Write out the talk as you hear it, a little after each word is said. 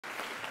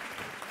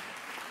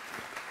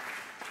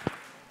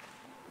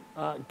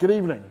Good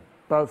evening,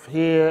 both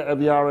here at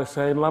the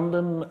RSA in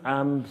London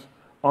and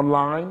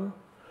online.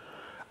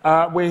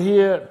 We're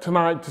here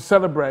tonight to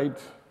celebrate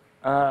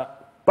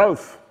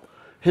both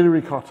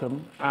Hilary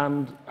Cottam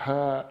and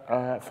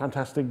her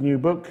fantastic new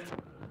book,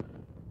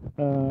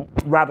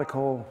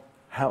 Radical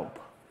Help.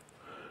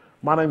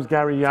 My name's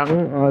Gary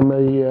Young. I'm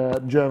a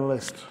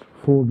journalist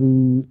for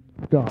The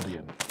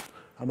Guardian,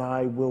 and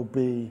I will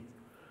be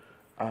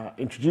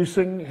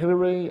introducing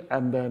Hilary,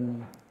 and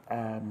then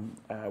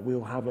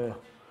we'll have a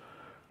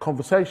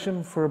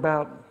conversation for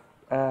about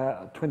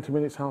 20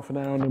 minutes, half an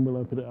hour, and then we'll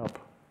open it up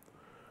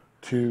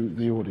to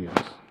the audience.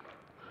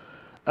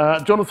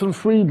 Jonathan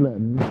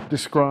Friedland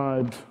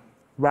described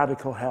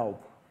Radical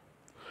Help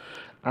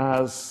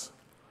as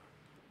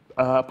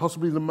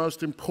possibly the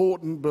most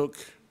important book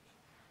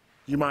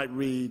you might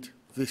read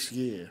this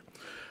year.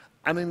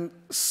 And in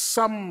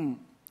some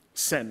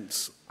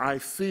sense, I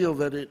feel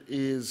that it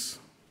is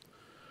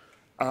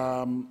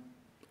a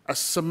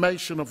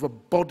summation of a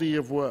body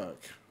of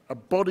work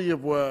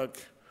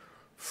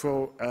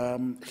for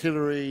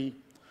Hilary,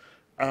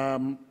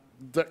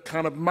 that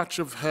kind of much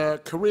of her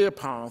career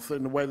path,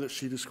 in the way that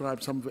she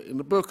describes some of it in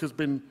the book, has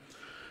been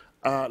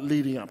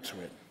leading up to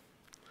it.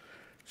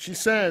 She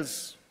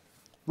says,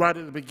 right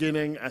at the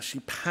beginning, as she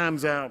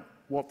pans out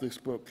what this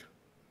book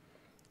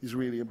is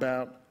really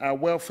about, our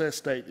welfare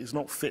state is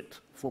not fit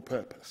for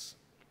purpose.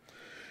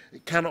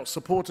 It cannot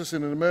support us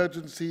in an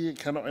emergency, it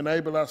cannot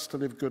enable us to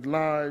live good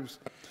lives,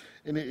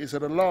 and it is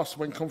at a loss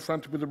when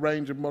confronted with a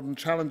range of modern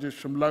challenges,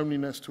 from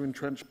loneliness to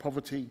entrenched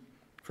poverty,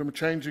 from a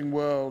changing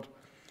world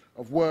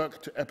of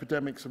work to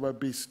epidemics of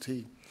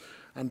obesity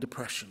and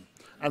depression.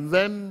 And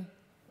then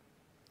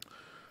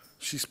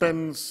she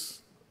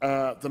spends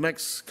the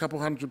next couple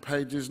hundred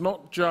pages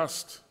not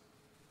just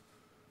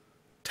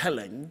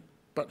telling,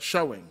 but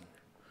showing,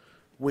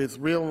 with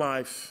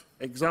real-life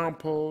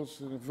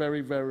examples in a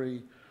very,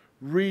 very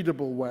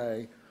readable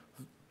way.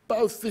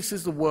 Both this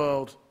is the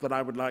world that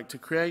I would like to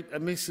create,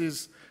 and this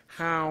is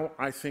how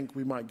I think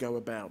we might go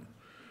about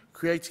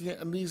creating it,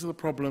 and these are the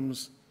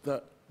problems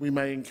that we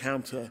may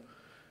encounter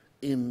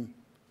in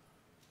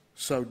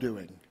so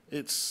doing.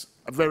 It's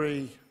a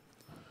very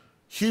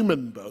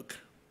human book.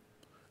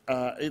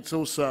 It's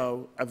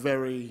also a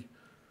very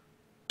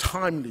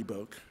timely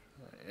book.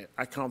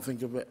 I can't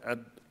think of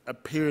a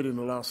period in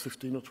the last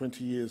 15 or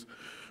 20 years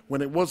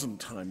when it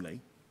wasn't timely.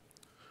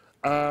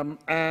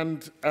 I'm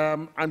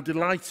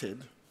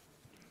delighted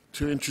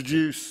to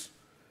introduce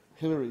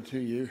Hilary to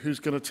you, who's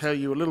going to tell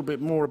you a little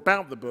bit more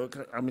about the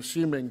book. I'm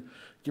assuming,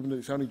 given that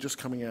it's only just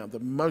coming out,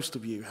 that most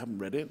of you haven't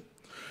read it.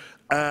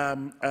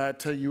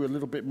 Tell you a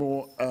little bit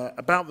more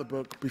about the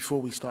book before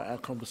we start our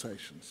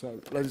conversation. So,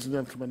 ladies and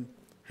gentlemen,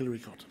 Hilary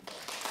Cottam.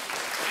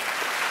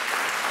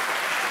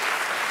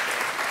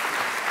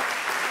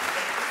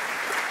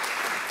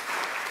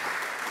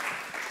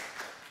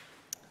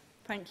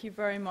 Thank you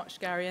very much,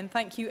 Gary, and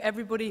thank you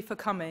everybody for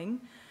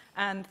coming.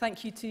 And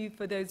thank you too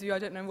for those of you, I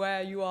don't know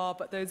where you are,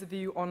 but those of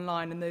you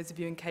online and those of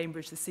you in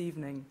Cambridge this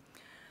evening.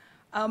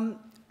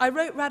 I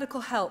wrote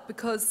Radical Help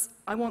because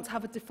I want to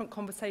have a different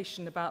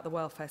conversation about the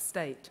welfare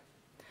state.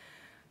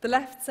 The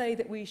left say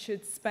that we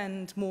should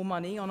spend more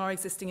money on our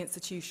existing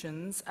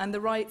institutions, and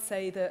the right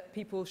say that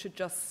people should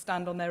just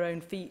stand on their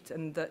own feet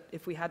and that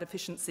if we had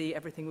efficiency,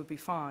 everything would be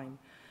fine.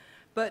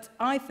 But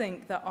I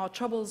think that our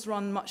troubles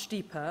run much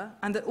deeper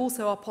and that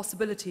also our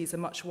possibilities are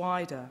much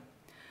wider.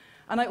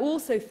 And I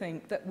also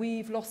think that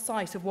we've lost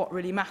sight of what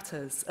really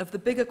matters, of the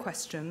bigger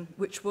question,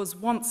 which was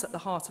once at the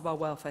heart of our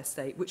welfare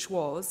state, which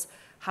was,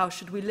 how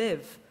should we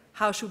live?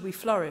 How should we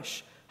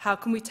flourish? How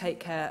can we take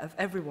care of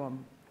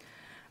everyone?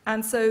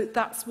 And so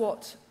that's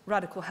what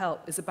Radical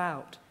Help is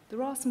about.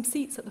 There are some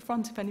seats at the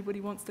front if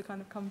anybody wants to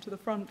kind of come to the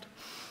front.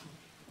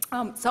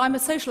 So I'm a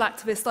social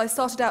activist. I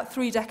started out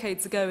 3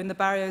 decades ago in the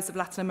barrios of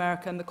Latin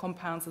America and the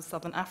compounds of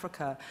Southern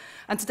Africa.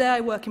 And today I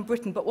work in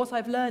Britain. But what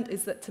I've learned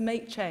is that to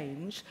make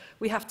change,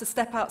 we have to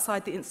step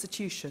outside the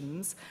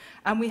institutions,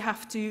 and we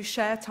have to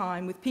share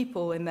time with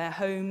people in their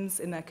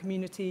homes, in their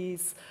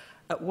communities,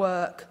 at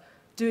work,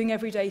 doing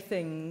everyday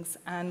things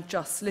and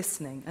just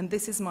listening. And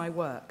this is my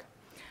work.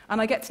 And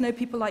I get to know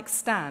people like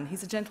Stan.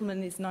 He's a gentleman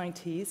in his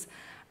 90s.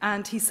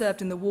 And he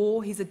served in the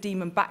war, he's a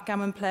demon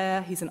backgammon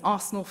player, he's an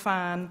Arsenal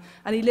fan,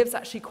 and he lives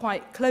actually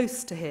quite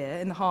close to here,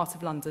 in the heart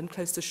of London,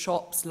 close to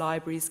shops,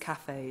 libraries,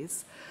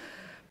 cafes.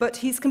 But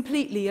he's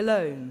completely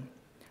alone.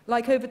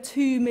 Like over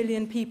 2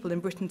 million people in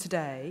Britain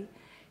today,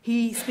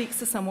 he speaks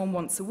to someone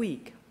once a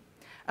week.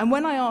 And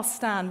when I asked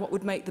Stan what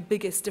would make the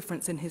biggest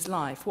difference in his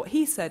life, what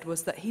he said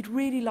was that he'd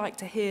really like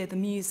to hear the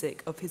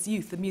music of his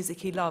youth, the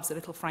music he loves, a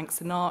little Frank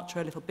Sinatra,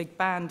 a little big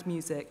band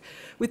music,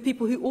 with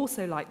people who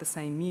also like the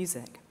same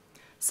music.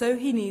 So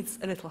he needs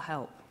a little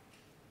help.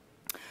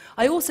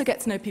 I also get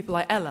to know people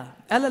like Ella.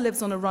 Ella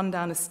lives on a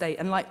rundown estate,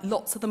 and like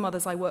lots of the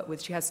mothers I work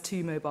with, she has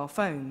 2 mobile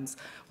phones.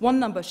 One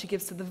number she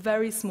gives to the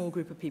very small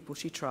group of people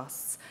she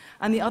trusts,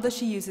 and the other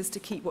she uses to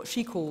keep what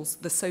she calls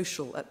the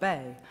social at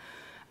bay.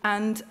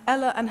 And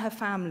Ella and her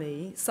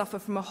family suffer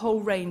from a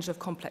whole range of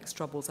complex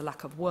troubles, a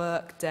lack of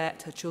work,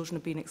 debt, her children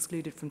have been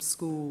excluded from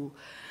school.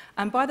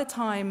 And by the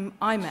time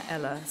I met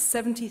Ella,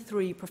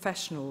 73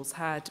 professionals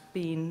had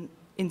been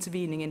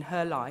intervening in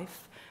her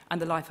life and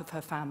the life of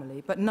her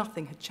family, but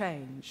nothing had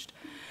changed.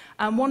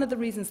 And one of the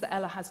reasons that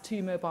Ella has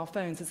 2 mobile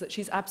phones is that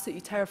she's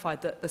absolutely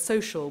terrified that the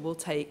social will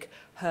take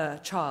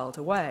her child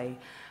away.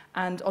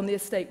 And on the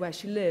estate where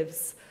she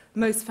lives,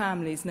 most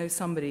families know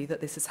somebody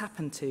that this has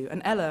happened to,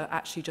 and Ella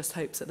actually just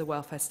hopes that the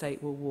welfare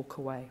state will walk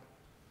away.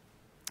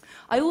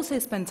 I also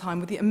spend time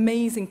with the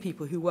amazing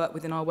people who work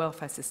within our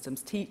welfare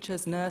systems,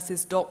 teachers,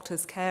 nurses,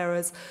 doctors,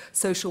 carers,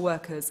 social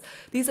workers.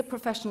 These are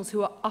professionals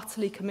who are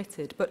utterly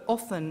committed, but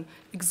often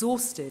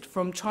exhausted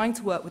from trying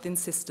to work within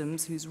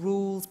systems whose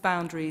rules,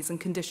 boundaries and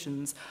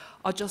conditions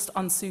are just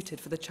unsuited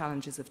for the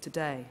challenges of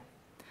today.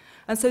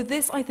 And so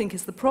this, I think,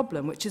 is the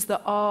problem, which is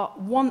that our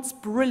once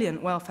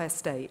brilliant welfare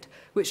state,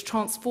 which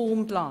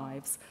transformed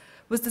lives,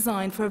 was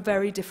designed for a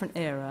very different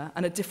era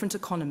and a different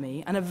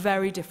economy and a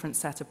very different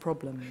set of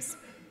problems.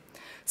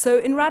 So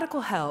in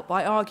Radical Help,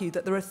 I argue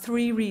that there are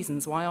 3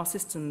 reasons why our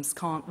systems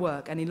can't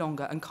work any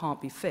longer and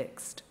can't be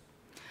fixed.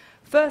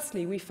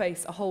 Firstly, we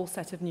face a whole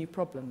set of new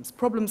problems.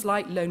 Problems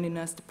like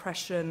loneliness,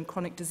 depression,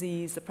 chronic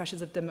disease, the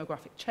pressures of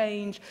demographic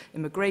change,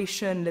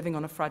 immigration, living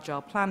on a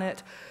fragile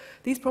planet.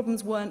 These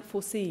problems weren't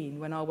foreseen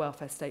when our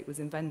welfare state was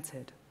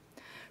invented.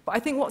 But I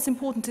think what's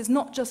important is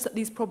not just that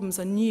these problems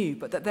are new,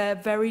 but that they're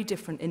very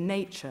different in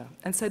nature,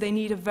 and so they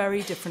need a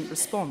very different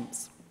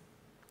response.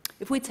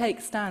 If we take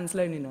Stan's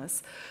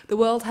loneliness, the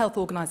World Health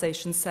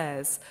Organization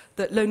says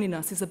that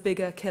loneliness is a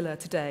bigger killer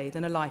today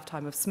than a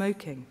lifetime of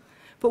smoking.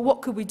 But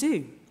what could we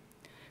do?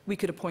 We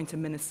could appoint a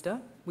minister,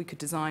 we could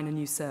design a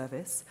new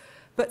service,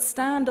 but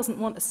Stan doesn't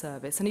want a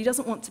service, and he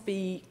doesn't want to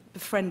be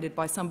befriended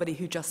by somebody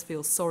who just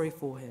feels sorry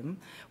for him.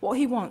 What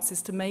he wants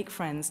is to make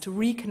friends, to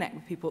reconnect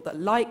with people that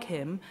like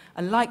him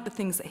and like the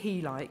things that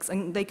he likes,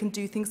 and they can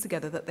do things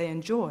together that they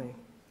enjoy.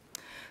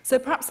 So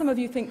perhaps some of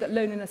you think that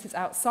loneliness is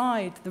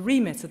outside the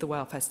remit of the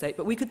welfare state,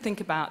 but we could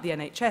think about the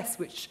NHS,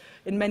 which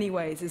in many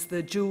ways is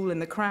the jewel in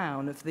the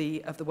crown of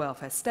the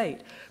welfare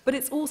state, but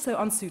it's also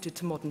unsuited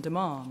to modern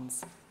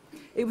demands.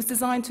 It was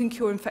designed to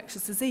cure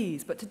infectious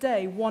disease, but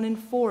today 1 in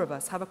 4 of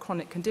us have a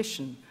chronic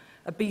condition: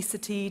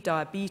 obesity,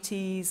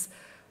 diabetes,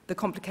 the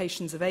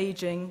complications of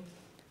aging,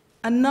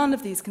 and none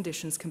of these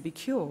conditions can be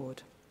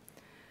cured.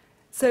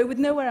 So with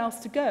nowhere else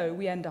to go,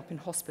 we end up in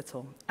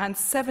hospital, and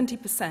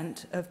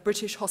 70% of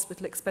British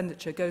hospital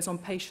expenditure goes on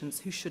patients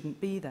who shouldn't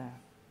be there.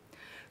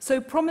 So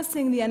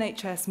promising the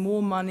NHS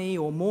more money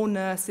or more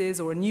nurses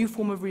or a new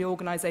form of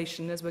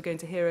reorganisation, as we're going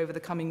to hear over the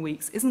coming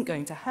weeks, isn't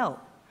going to help.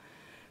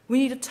 We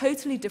need a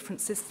totally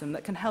different system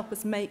that can help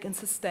us make and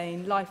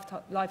sustain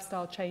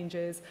lifestyle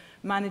changes,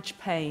 manage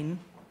pain,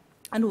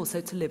 and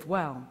also to live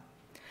well.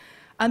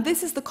 And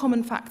this is the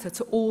common factor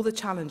to all the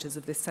challenges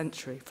of this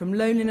century, from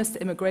loneliness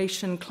to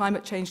immigration,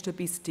 climate change to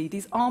obesity.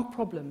 These aren't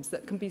problems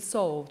that can be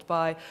solved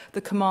by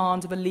the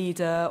command of a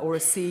leader or a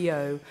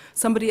CEO,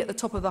 somebody at the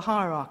top of the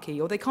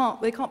hierarchy, or they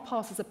can't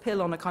pass us a pill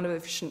on a kind of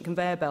efficient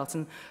conveyor belt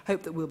and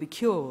hope that we'll be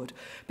cured.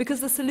 Because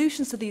the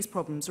solutions to these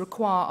problems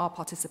require our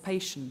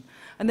participation,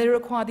 and they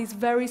require these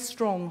very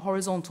strong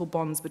horizontal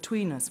bonds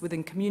between us,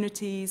 within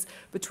communities,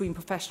 between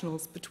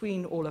professionals,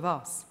 between all of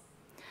us.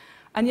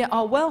 And yet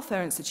our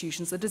welfare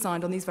institutions are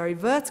designed on these very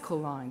vertical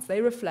lines. They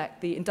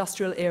reflect the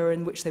industrial era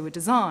in which they were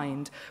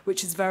designed,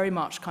 which is very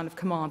much kind of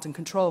command and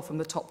control from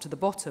the top to the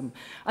bottom.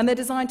 And they're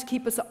designed to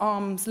keep us at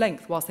arm's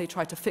length whilst they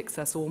try to fix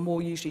us, or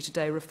more usually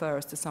today, refer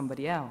us to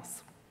somebody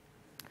else.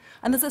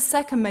 And there's a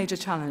second major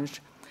challenge,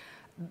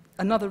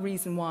 another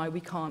reason why we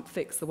can't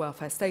fix the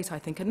welfare state, I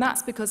think, and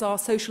that's because our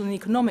social and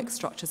economic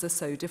structures are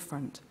so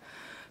different.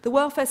 The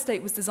welfare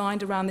state was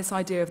designed around this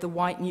idea of the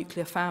white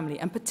nuclear family,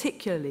 and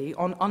particularly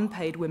on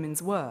unpaid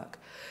women's work.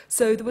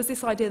 So there was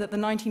this idea that the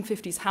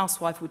 1950s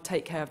housewife would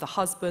take care of the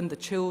husband, the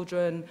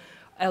children,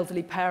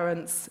 elderly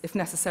parents, if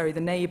necessary,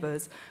 the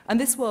neighbours. And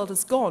this world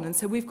has gone, and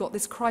so we've got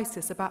this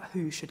crisis about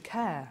who should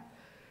care.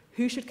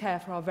 Who should care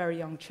for our very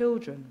young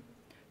children?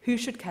 Who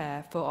should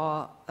care for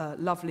our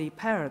lovely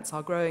parents,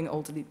 our growing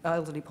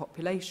elderly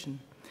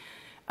population?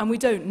 And we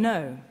don't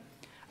know.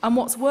 And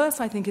what's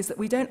worse, I think, is that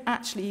we don't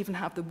actually even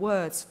have the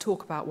words to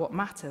talk about what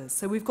matters.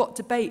 So we've got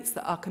debates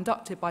that are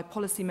conducted by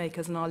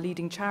policymakers and our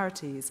leading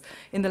charities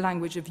in the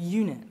language of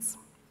units.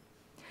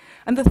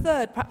 And the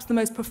third, perhaps the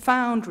most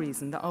profound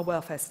reason that our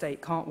welfare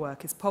state can't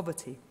work is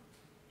poverty.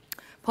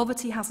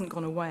 Poverty hasn't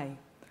gone away.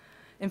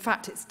 In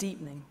fact, it's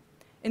deepening.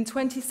 In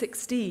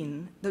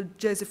 2016, the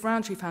Joseph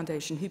Rowntree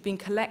Foundation, who've been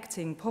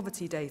collecting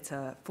poverty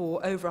data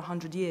for over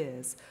 100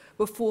 years,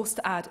 were forced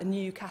to add a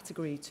new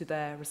category to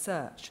their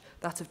research,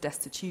 that of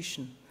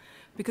destitution.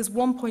 Because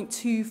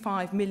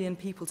 1.25 million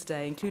people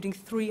today, including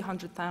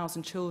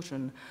 300,000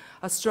 children,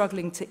 are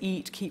struggling to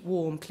eat, keep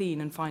warm,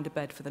 clean, and find a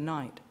bed for the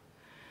night.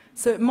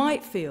 So it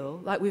might feel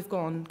like we've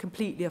gone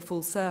completely a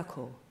full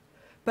circle.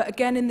 But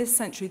again, in this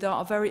century, there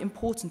are very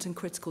important and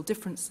critical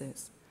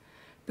differences.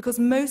 Because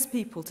most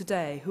people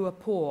today who are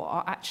poor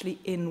are actually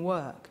in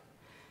work.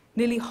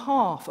 Nearly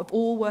half of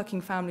all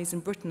working families in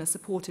Britain are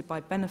supported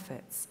by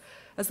benefits,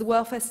 as the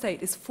welfare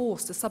state is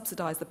forced to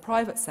subsidise the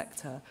private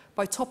sector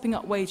by topping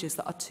up wages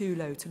that are too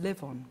low to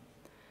live on.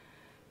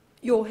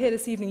 You're here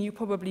this evening, you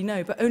probably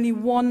know, but only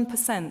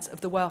 1%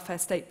 of the welfare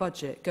state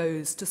budget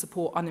goes to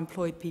support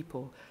unemployed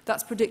people.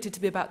 That's predicted to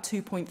be about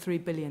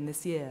 2.3 billion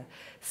this year.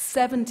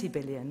 70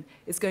 billion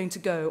is going to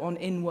go on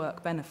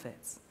in-work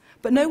benefits.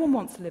 But no one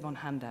wants to live on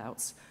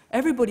handouts.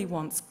 Everybody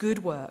wants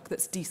good work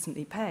that's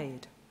decently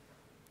paid.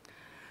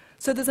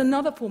 So there's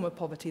another form of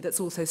poverty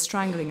that's also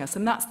strangling us,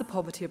 and that's the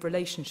poverty of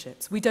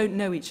relationships. We don't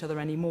know each other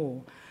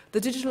anymore.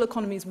 The digital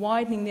economy is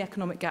widening the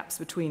economic gaps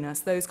between us,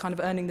 those kind of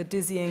earning the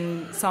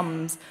dizzying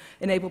sums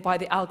enabled by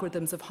the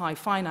algorithms of high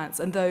finance,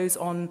 and those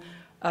on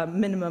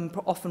minimum,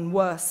 often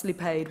worsely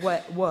paid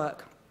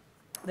work,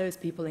 those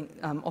people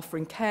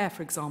offering care,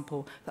 for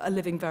example, that are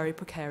living very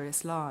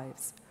precarious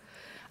lives.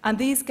 And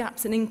these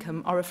gaps in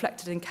income are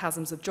reflected in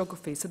chasms of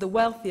geography. So the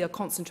wealthy are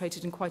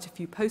concentrated in quite a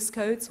few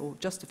postcodes, or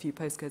just a few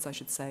postcodes, I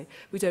should say.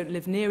 We don't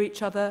live near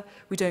each other,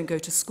 we don't go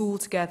to school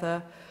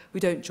together,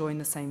 we don't join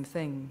the same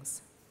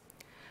things.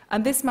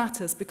 And this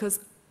matters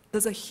because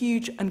there's a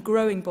huge and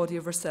growing body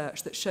of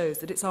research that shows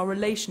that it's our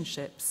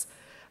relationships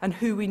and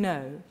who we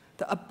know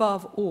that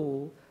above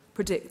all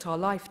predict our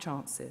life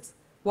chances.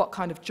 What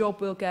kind of job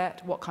we'll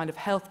get, what kind of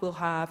health we'll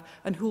have,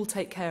 and who will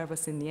take care of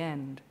us in the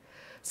end.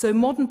 So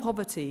modern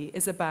poverty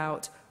is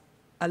about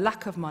a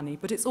lack of money,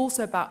 but it's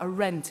also about a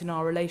rent in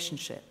our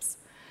relationships.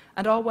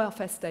 And our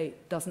welfare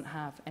state doesn't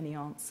have any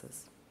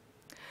answers.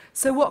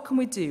 So what can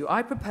we do?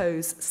 I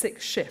propose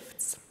 6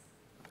 shifts.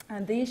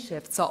 And these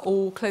shifts are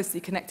all closely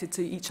connected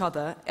to each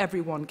other.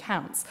 Everyone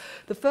counts.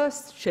 The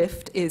first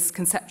shift is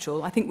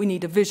conceptual. I think we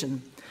need a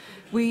vision.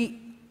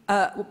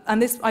 And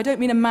this, I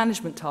don't mean a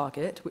management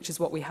target, which is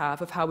what we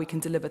have, of how we can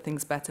deliver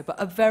things better, but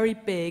a very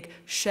big,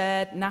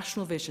 shared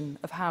national vision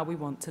of how we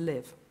want to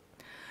live.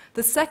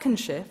 The second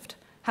shift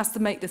has to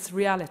make this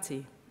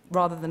reality,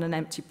 rather than an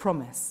empty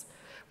promise.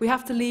 We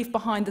have to leave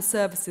behind the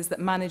services that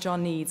manage our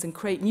needs and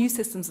create new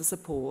systems of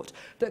support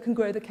that can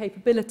grow the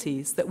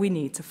capabilities that we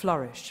need to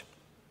flourish.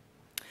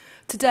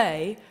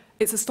 Today,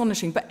 it's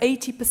astonishing, but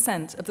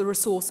 80% of the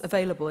resource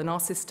available in our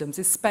systems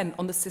is spent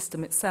on the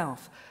system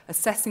itself,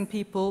 assessing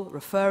people,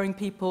 referring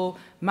people,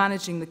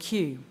 managing the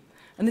queue.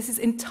 And this is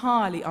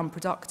entirely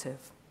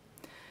unproductive.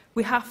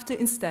 We have to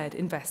instead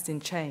invest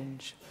in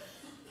change.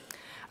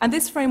 And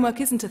this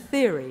framework isn't a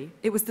theory,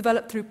 it was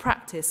developed through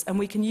practice, and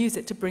we can use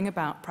it to bring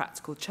about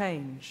practical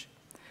change.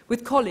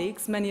 With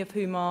colleagues, many of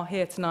whom are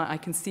here tonight, I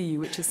can see you,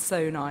 which is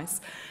so nice,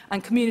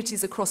 and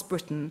communities across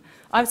Britain,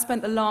 I've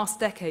spent the last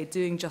decade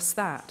doing just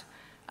that.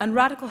 And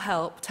Radical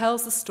Help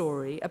tells the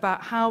story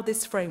about how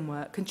this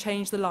framework can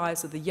change the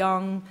lives of the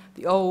young,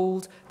 the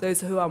old,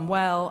 those who are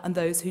unwell, and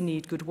those who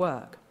need good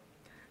work.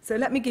 So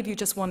let me give you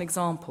just one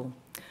example.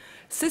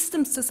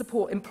 Systems to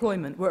support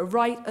employment were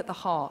right at the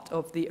heart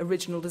of the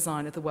original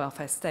design of the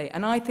welfare state,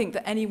 and I think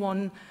that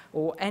anyone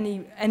or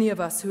any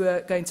of us who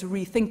are going to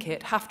rethink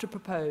it have to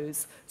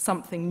propose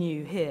something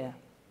new here.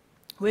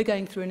 We're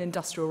going through an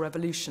industrial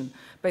revolution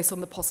based on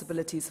the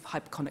possibilities of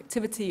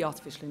hyperconnectivity,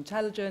 artificial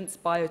intelligence,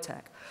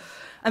 biotech.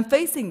 And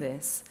facing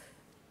this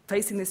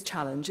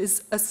challenge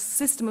is a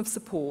system of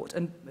support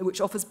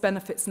which offers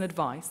benefits and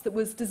advice that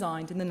was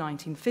designed in the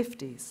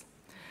 1950s.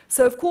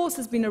 So, of course,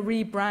 there's been a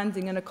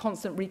rebranding and a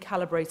constant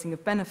recalibrating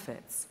of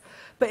benefits.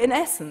 But in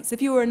essence, if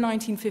you were a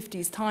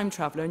 1950s time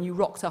traveller and you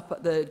rocked up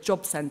at the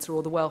job centre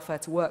or the welfare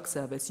to work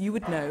service, you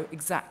would know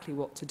exactly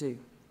what to do.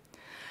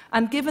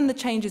 And given the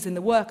changes in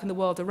the work and the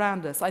world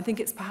around us, I think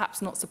it's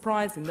perhaps not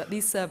surprising that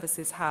these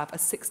services have a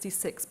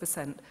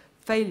 66%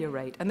 failure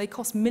rate, and they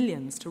cost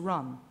millions to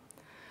run.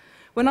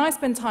 When I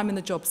spend time in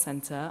the job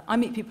centre, I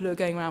meet people who are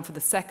going around for the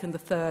 2nd, the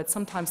 3rd,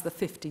 sometimes the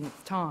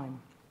 15th time.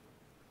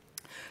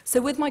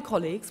 So with my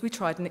colleagues, we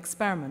tried an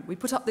experiment. We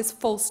put up this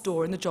false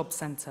door in the job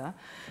centre,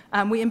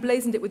 and we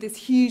emblazoned it with this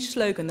huge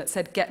slogan that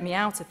said, "Get me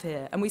out of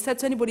here." And we said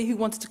to anybody who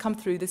wanted to come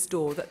through this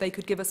door that they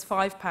could give us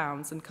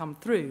 £5 and come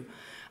through.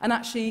 And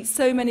actually,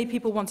 so many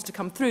people wanted to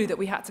come through that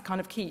we had to kind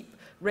of keep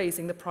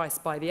raising the price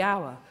by the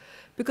hour.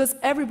 Because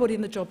everybody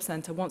in the job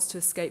centre wants to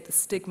escape the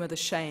stigma, the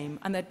shame,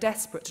 and they're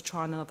desperate to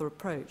try another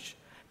approach.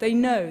 They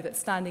know that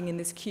standing in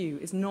this queue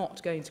is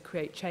not going to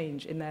create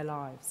change in their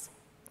lives.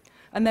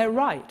 And they're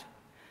right.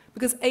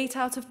 Because 8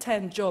 out of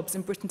 10 jobs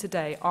in Britain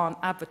today aren't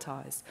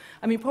advertised.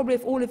 I mean, probably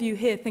if all of you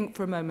here think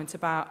for a moment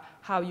about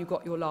how you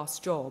got your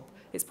last job,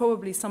 it's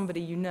probably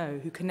somebody you know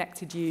who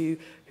connected you,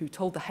 who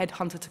told the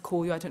headhunter to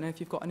call you. I don't know if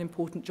you've got an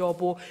important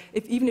job, or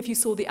even if you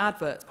saw the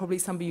advert, probably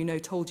somebody you know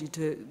told you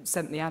to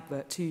send the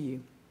advert to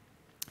you.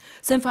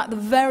 So in fact, the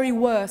very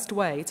worst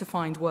way to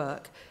find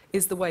work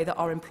is the way that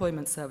our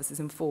employment services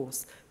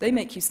enforce. They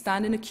make you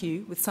stand in a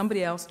queue with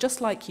somebody else just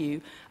like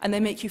you, and they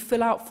make you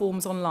fill out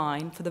forms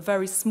online for the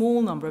very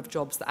small number of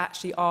jobs that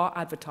actually are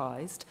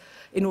advertised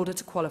in order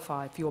to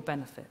qualify for your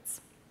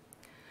benefits.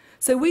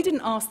 So we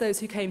didn't ask those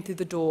who came through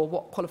the door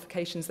what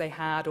qualifications they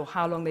had or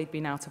how long they'd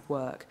been out of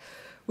work.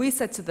 We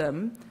said to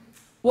them,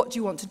 what do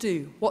you want to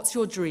do? What's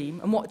your dream?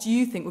 And what do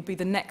you think would be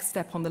the next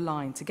step on the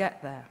line to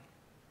get there?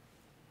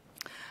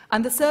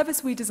 And the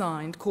service we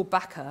designed, called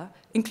Backer,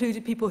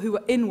 included people who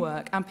were in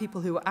work and people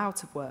who were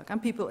out of work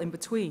and people in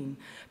between.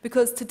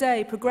 Because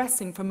today,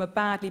 progressing from a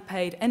badly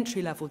paid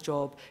entry-level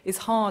job is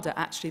harder,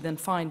 actually, than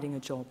finding a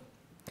job.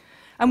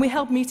 And we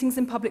held meetings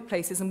in public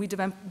places and we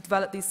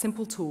developed these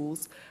simple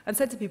tools and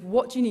said to people,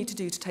 what do you need to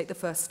do to take the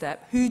first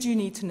step? Who do you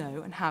need to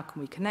know? And how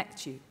can we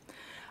connect you?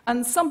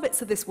 And some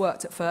bits of this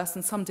worked at first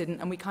and some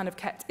didn't, and we kind of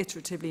kept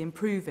iteratively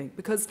improving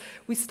because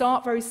we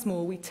start very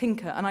small, we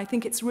tinker, and I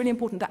think it's really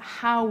important that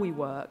how we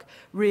work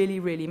really,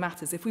 really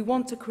matters. If we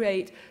want to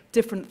create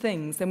different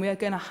things, then we are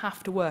going to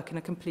have to work in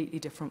a completely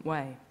different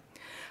way.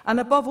 And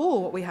above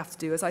all, what we have to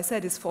do, as I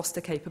said, is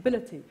foster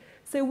capability.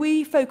 So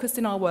we focused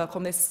in our work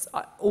on this,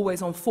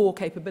 always on 4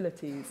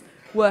 capabilities.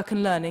 Work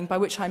and learning, by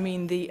which I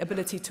mean the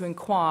ability to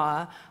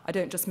inquire. I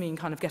don't just mean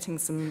kind of getting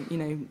some,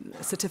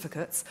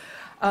 certificates.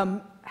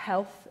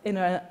 Health,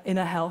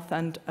 inner health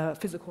and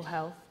physical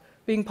health,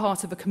 being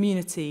part of a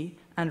community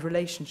and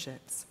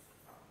relationships.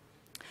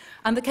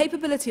 And the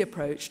capability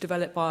approach,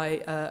 developed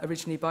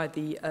originally by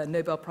the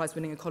Nobel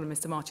Prize-winning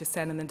economist Amartya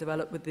Sen and then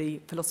developed with the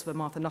philosopher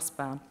Martha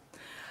Nussbaum,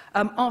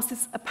 asks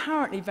this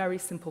apparently very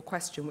simple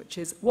question, which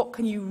is, what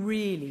can you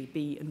really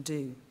be and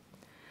do?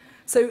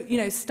 So,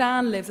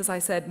 Stan lives, as I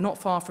said, not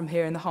far from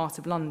here in the heart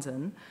of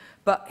London,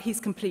 but he's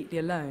completely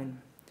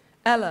alone.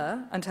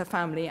 Ella and her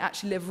family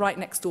actually live right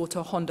next door to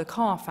a Honda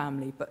car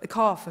family, but the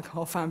car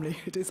family,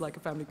 it is like a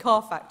family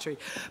car factory.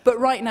 But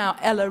right now,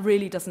 Ella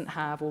really doesn't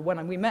have, or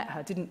when we met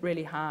her, didn't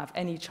really have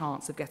any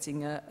chance of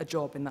getting a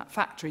job in that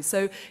factory.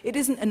 So it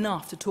isn't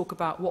enough to talk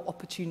about what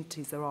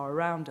opportunities there are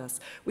around us.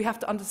 We have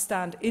to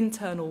understand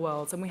internal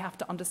worlds, and we have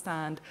to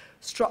understand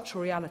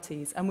structural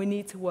realities, and we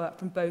need to work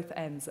from both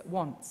ends at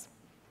once.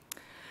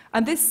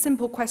 And this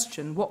simple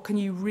question, what can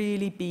you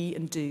really be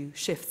and do,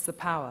 shifts the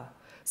power.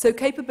 So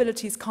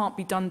capabilities can't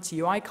be done to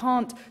you. I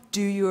can't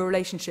do you a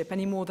relationship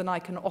any more than I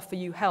can offer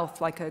you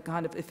health like a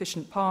kind of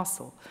efficient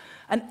parcel.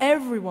 And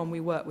everyone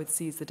we work with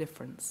sees the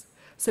difference.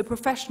 So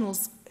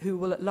professionals who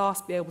will at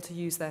last be able to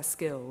use their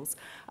skills,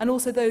 and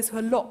also those who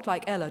are locked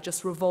like Ella,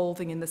 just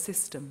revolving in the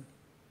system.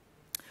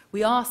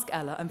 We ask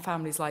Ella and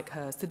families like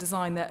hers to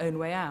design their own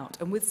way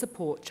out, and with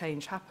support,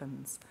 change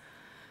happens.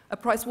 A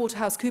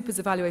PricewaterhouseCoopers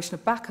evaluation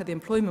of Backer, the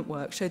employment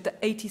work, showed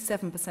that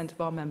 87% of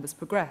our members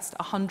progressed,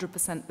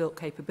 100% built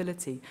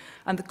capability,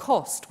 and the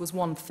cost was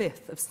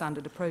 1/5 of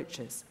standard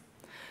approaches.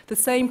 The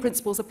same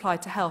principles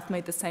applied to health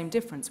made the same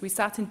difference. We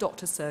sat in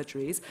doctor's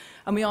surgeries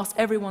and we asked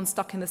everyone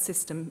stuck in the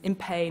system, in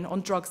pain,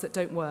 on drugs that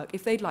don't work,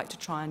 if they'd like to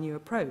try a new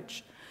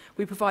approach.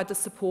 We provide the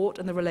support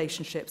and the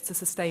relationships to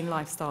sustain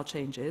lifestyle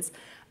changes,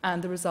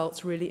 and the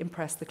results really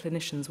impressed the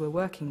clinicians we're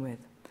working with.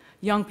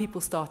 Young people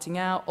starting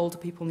out, older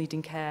people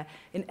needing care.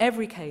 In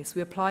every case,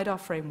 we applied our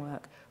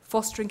framework,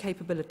 fostering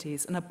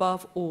capabilities and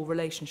above all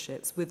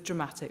relationships with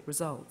dramatic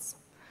results.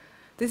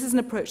 This is an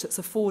approach that's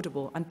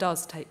affordable and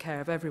does take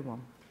care of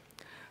everyone.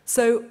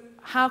 So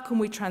how can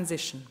we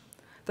transition?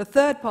 The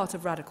third part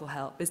of Radical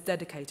Help is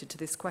dedicated to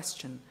this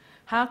question.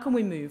 How can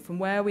we move from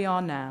where we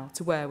are now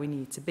to where we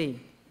need to be?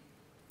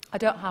 I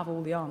don't have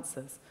all the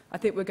answers. I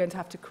think we're going to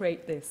have to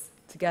create this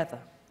together.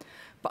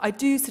 But I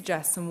do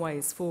suggest some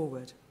ways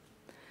forward.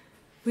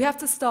 We have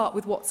to start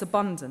with what's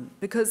abundant,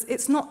 because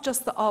it's not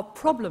just that our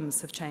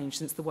problems have changed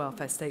since the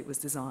welfare state was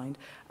designed,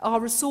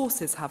 our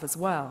resources have as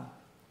well.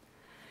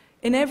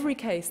 In every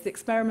case, the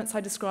experiments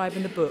I describe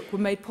in the book were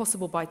made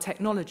possible by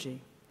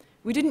technology.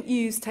 We didn't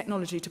use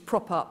technology to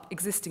prop up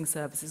existing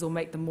services or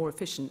make them more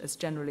efficient, as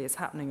generally is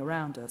happening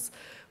around us.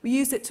 We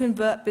used it to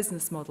invert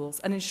business models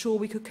and ensure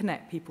we could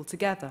connect people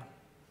together.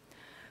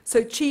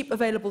 So cheap,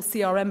 available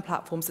CRM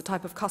platforms, the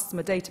type of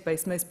customer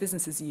database most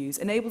businesses use,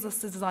 enables us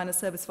to design a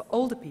service for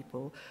older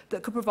people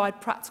that could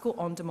provide practical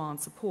on-demand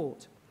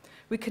support.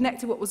 We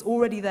connected what was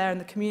already there in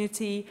the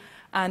community,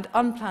 and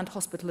unplanned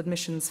hospital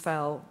admissions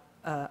fell,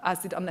 as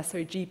did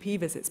unnecessary GP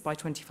visits, by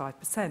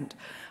 25%.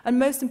 And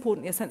most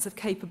importantly, a sense of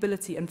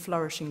capability and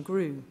flourishing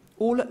grew,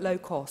 all at low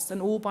cost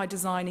and all by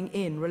designing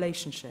in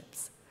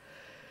relationships.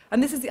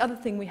 And this is the other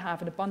thing we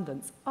have in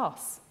abundance,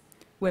 us.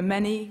 We're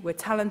many, we're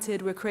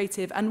talented, we're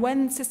creative, and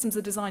when systems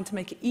are designed to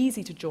make it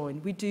easy to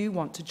join, we do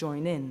want to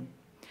join in.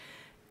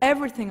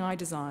 Everything I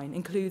design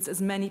includes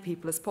as many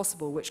people as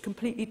possible, which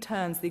completely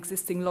turns the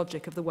existing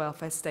logic of the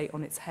welfare state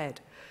on its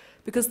head.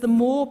 Because the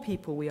more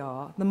people we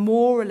are, the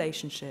more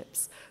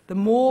relationships, the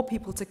more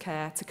people to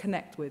care, to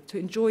connect with, to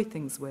enjoy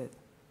things with.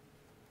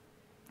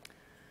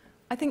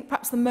 I think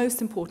perhaps the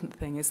most important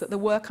thing is that the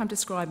work I'm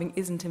describing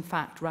isn't in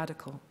fact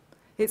radical.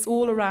 It's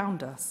all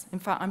around us. In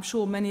fact, I'm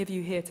sure many of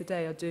you here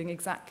today are doing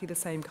exactly the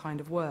same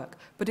kind of work,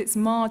 but it's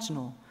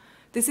marginal.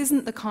 This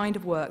isn't the kind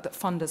of work that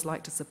funders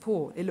like to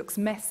support. It looks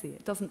messy.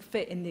 It doesn't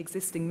fit in the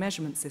existing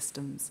measurement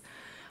systems.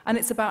 And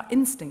it's about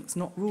instincts,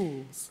 not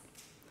rules.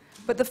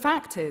 But the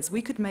fact is,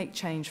 we could make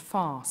change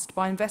fast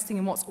by investing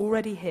in what's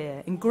already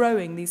here, in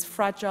growing these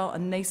fragile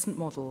and nascent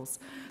models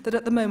that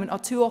at the moment are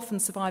too often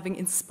surviving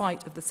in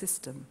spite of the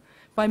system,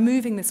 by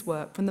moving this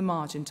work from the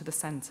margin to the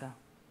centre.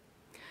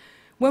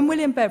 When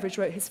William Beveridge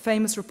wrote his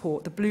famous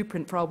report, The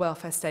Blueprint for Our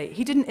Welfare State,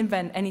 he didn't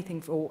invent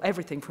anything or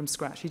everything from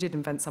scratch. He did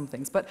invent some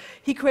things, but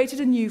he created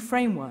a new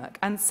framework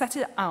and set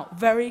it out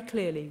very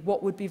clearly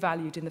what would be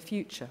valued in the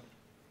future.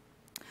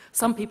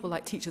 Some people,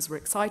 like teachers, were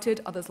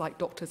excited, others, like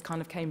doctors, kind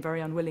of came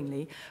very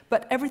unwillingly,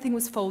 but everything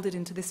was folded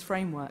into this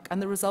framework,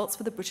 and the results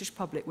for the British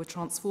public were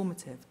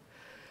transformative.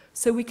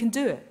 So we can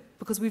do it,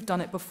 because we've done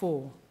it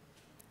before.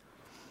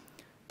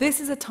 This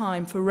is a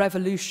time for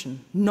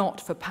revolution, not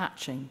for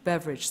patching,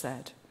 Beveridge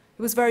said.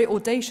 It was very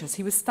audacious.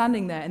 He was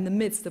standing there in the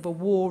midst of a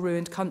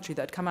war-ruined country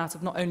that had come out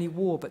of not only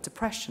war, but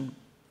depression.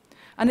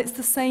 And it's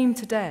the same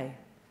today.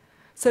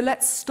 So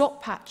let's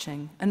stop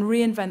patching and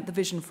reinvent the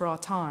vision for our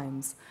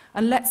times.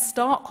 And let's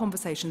start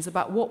conversations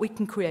about what we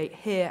can create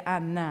here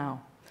and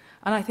now.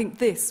 And I think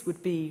this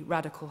would be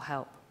radical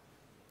help.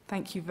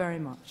 Thank you very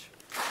much.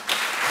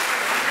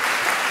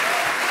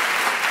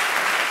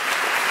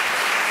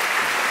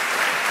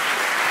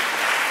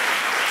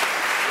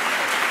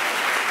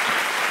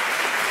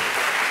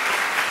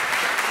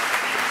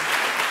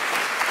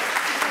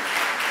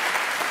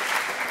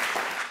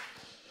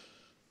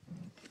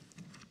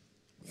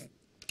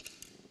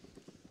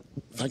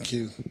 Thank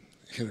you,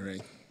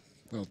 Hilary.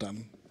 Well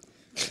done.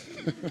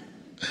 Thank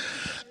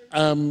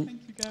you,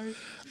 Gary.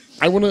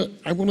 I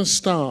want to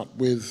start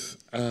with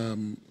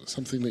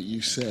something that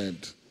you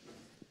said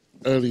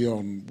early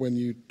on when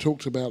you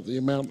talked about the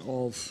amount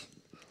of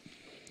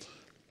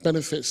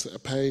benefits that are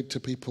paid to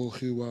people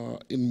who are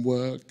in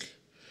work.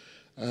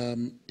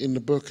 In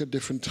the book, at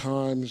different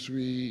times,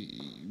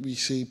 we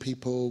see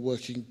people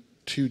working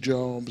 2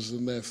 jobs,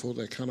 and therefore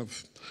their kind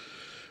of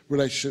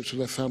relationships with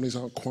their families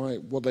aren't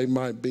quite what they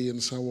might be,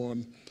 and so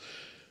on.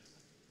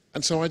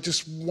 And so I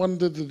just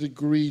wonder the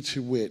degree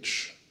to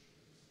which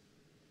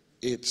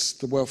it's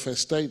the welfare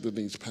state that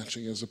needs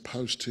patching as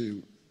opposed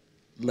to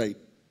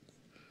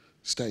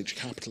late-stage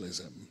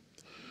capitalism,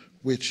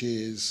 which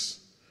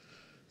is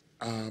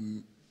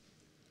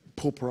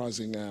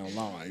pauperizing our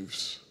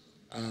lives,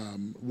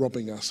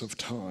 robbing us of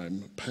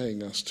time,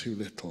 paying us too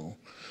little,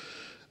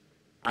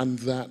 and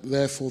that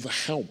therefore the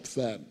help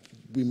that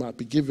we might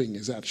be giving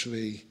is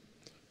actually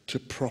to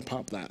prop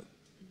up that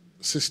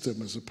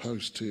system as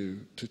opposed to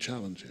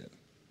challenge it.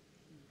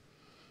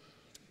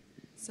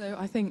 So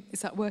I think,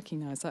 is that working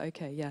now? Is that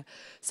okay? Yeah.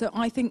 So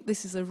I think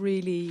this is a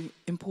really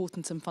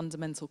important and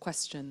fundamental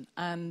question.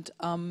 And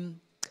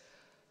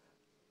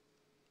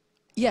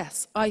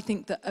yes, I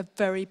think that a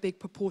very big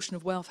proportion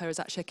of welfare is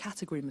actually a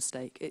category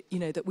mistake. You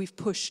know, that we've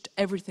pushed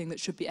everything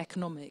that should be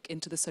economic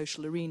into the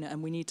social arena,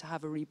 and we need to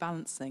have a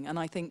rebalancing. And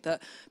I think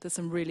that there's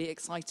some really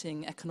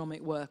exciting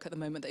economic work at the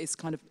moment that is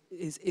kind of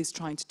is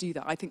trying to do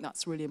that. I think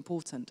that's really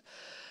important.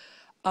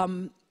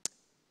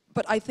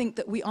 But I think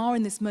that we are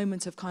in this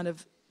moment of kind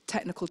of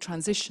technical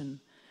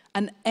transition,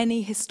 and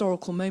any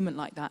historical moment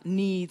like that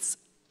needs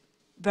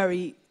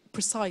very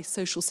precise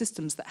social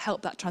systems that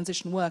help that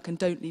transition work and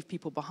don't leave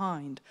people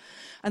behind.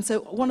 And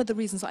so one of the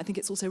reasons I think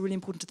it's also really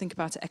important to think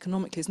about it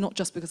economically is not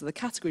just because of the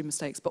category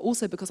mistakes, but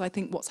also because I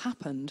think what's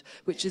happened,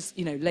 which is,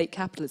 you know, late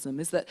capitalism,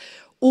 is that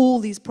all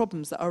these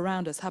problems that are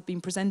around us have been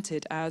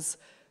presented as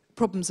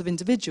problems of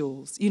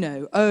individuals. You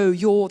know, oh,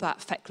 you're that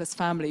feckless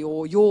family,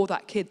 or you're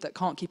that kid that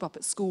can't keep up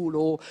at school,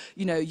 or,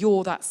 you know,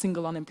 you're that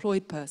single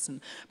unemployed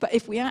person. But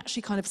if we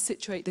actually kind of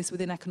situate this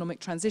within economic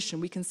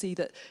transition, we can see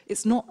that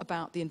it's not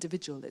about the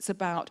individual. It's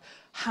about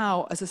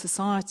how, as a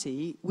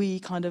society, we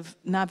kind of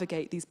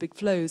navigate these big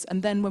flows.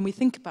 And then when we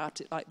think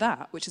about it like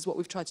that, which is what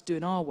we've tried to do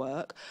in our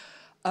work,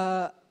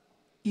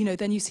 you know,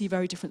 then you see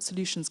very different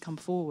solutions come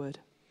forward.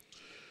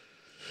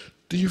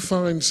 Do you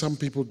find some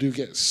people do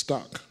get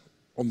stuck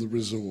on the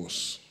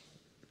resource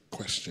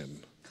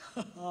question?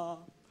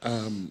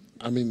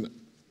 I mean,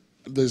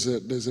 there's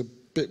a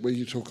bit where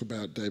you talk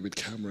about David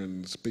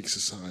Cameron's Big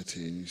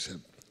Society, and you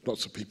said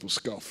lots of people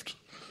scoffed,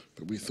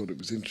 but we thought it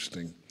was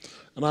interesting.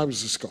 And I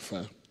was a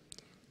scoffer,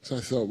 so I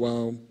thought,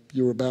 well,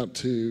 you're about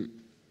to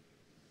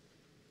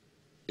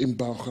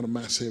embark on a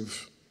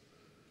massive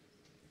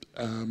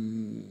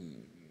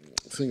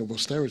thing of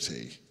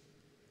austerity.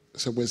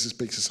 So where's this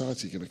Big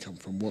Society going to come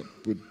from? What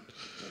would,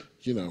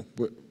 you know,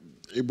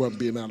 it won't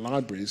be in our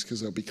libraries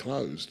because they'll be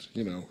closed,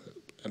 you know,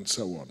 and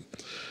so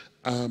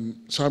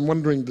on. So I'm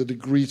wondering the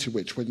degree to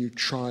which, when you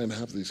try and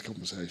have these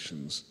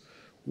conversations,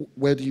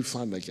 where do you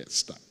find they get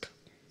stuck?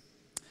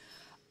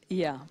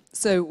 Yeah.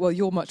 So, well,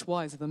 you're much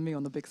wiser than me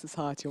on the Big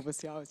Society,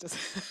 obviously. I was just...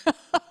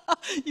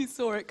 you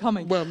saw it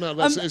coming. Well, no,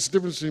 it's the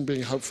difference between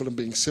being hopeful and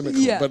being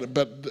cynical. Yeah.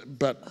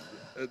 But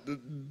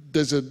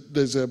there's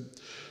a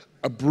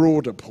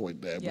broader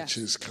point there, Yes.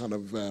 which is kind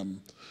of...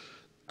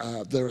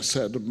 there are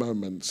certain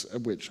moments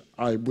at which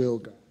I will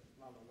go,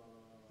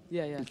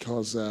 Yeah.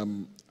 because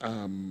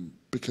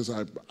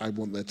I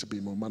want there to be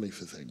more money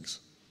for things.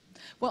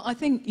 Well, I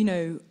think, you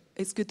know,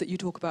 it's good that you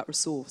talk about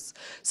resource.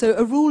 So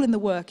a rule in the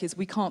work is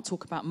we can't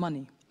talk about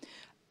money.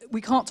 We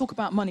can't talk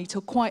about money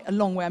till quite a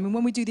long way. I mean,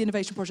 when we do the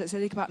innovation projects, they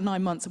take about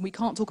 9 months, and we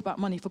can't talk about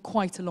money for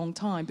quite a long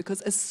time, because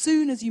as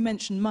soon as you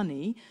mention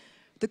money,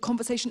 the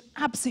conversation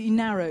absolutely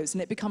narrows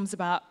and it becomes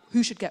about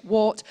who should get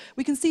what.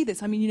 We can see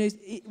this. I mean, you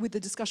know, with the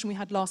discussion we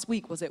had last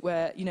week, was it,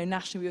 where, you know,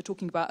 nationally we were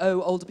talking about,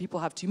 oh, older people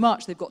have too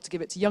much, they've got to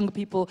give it to younger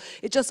people.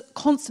 It just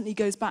constantly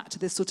goes back to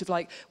this sort of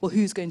like, well,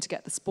 who's going to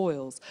get the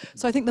spoils?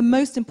 So I think the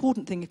most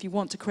important thing, if you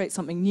want to create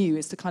something new,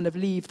 is to kind of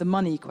leave the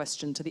money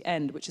question to the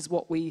end, which is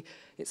what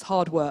it's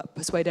hard work,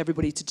 persuade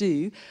everybody to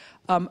do.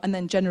 And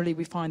then generally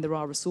we find there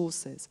are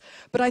resources.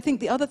 But I think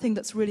the other thing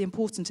that's really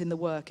important in the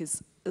work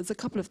is, there's a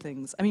couple of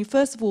things. I mean,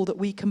 first of all, that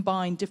we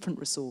combine different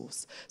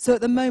resource. So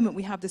at the moment,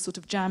 we have this sort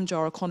of jam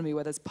jar economy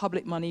where there's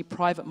public money,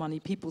 private money,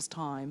 people's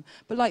time.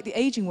 But like the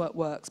aging work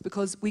works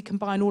because we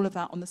combine all of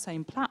that on the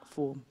same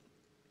platform.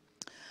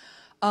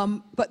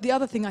 But the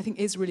other thing I think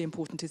is really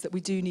important is that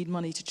we do need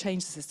money to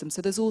change the system.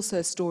 So there's also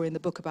a story in the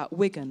book about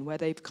Wigan where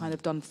they've kind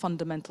of done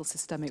fundamental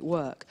systemic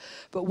work.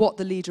 But what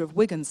the leader of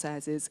Wigan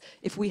says is,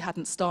 if we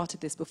hadn't started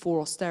this before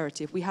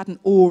austerity, if we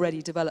hadn't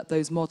already developed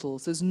those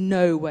models, there's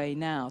no way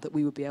now that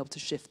we would be able to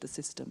shift the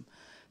system.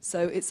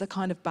 So it's a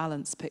kind of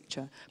balanced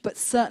picture. But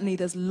certainly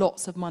there's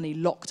lots of money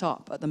locked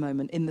up at the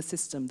moment in the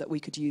system that we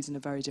could use in a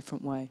very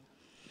different way.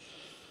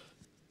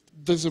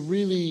 There's a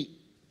really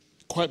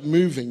quite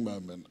moving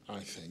moment,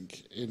 I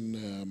think,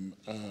 in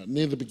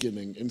near the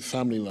beginning in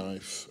family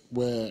life,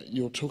 where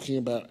you're talking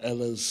about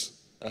Ella's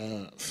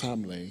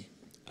family,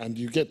 and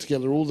you get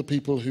together all the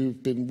people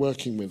who've been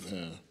working with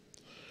her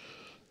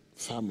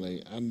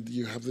family, and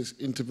you have this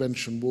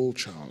intervention wall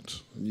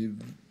chart, and you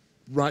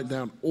write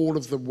down all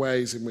of the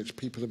ways in which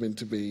people have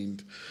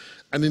intervened,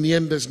 and in the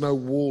end there's no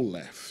wall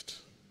left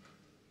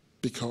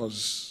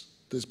because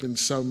there's been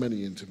so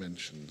many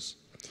interventions.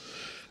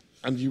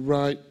 And you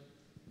write,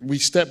 we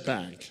step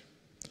back.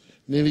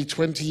 Nearly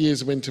 20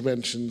 years of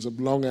interventions, of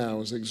long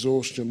hours,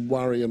 exhaustion,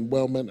 worry, and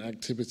well-meant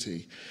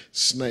activity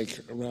snake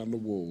around the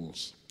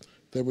walls.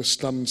 There was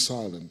stunned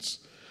silence.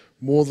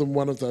 More than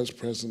one of those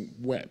present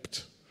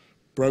wept,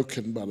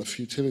 broken by the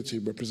futility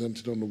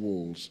represented on the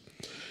walls.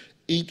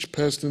 Each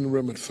person in the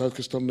room had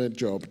focused on their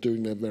job,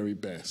 doing their very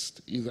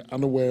best, either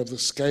unaware of the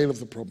scale of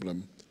the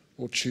problem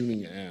or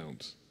tuning it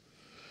out.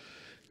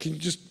 Can you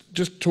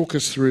just talk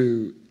us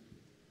through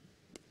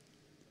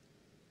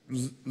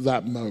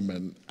that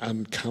moment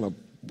and kind of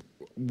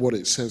what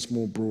it says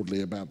more broadly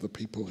about the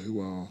people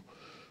who are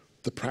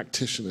the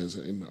practitioners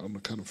on the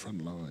kind of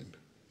front line?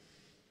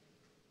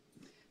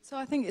 So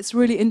I think it's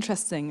really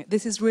interesting.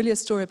 This is really a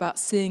story about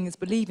seeing is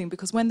believing,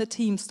 because when the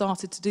team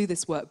started to do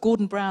this work,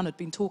 Gordon Brown had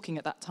been talking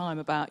at that time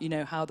about, you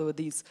know, how there were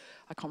these,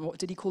 I can't remember, what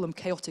did he call them,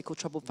 chaotic or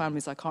troubled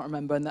families, I can't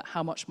remember, and that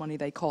how much money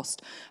they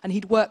cost. And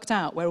he'd worked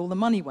out where all the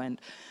money went.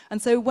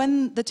 And so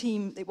when the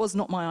team, it was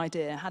not my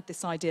idea, had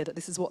this idea that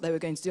this is what they were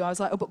going to do, I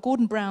was like, oh, but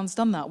Gordon Brown's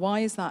done that.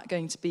 Why is that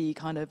going to be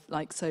kind of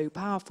like so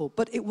powerful?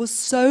 But it was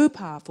so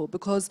powerful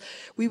because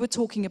we were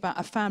talking about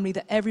a family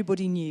that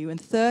everybody knew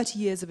and 30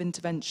 years of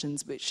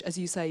interventions, which, as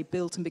you say,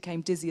 built and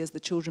became dizzy as the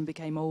children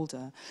became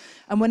older.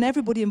 And when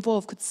everybody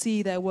involved could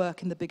see their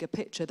work in the bigger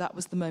picture, that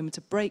was the moment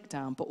of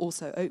breakdown, but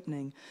also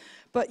opening.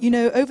 But, you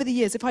know, over the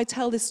years, if I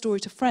tell this story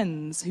to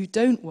friends who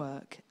don't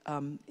work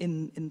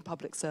in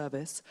public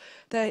service,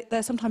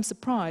 they're sometimes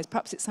surprised.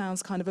 Perhaps it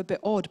sounds kind of a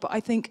bit odd, but I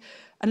think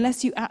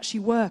unless you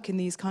actually work in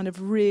these kind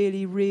of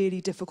really,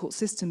 really difficult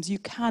systems, you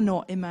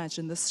cannot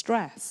imagine the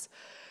stress.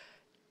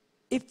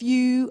 If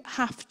you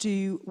have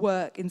to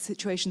work in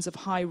situations of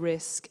high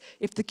risk,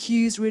 if the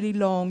queue's really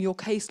long, your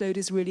caseload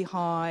is really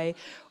high,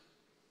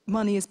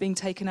 money is being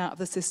taken out of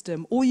the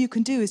system, all you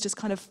can do is just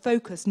kind of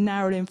focus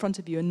narrowly in front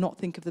of you and not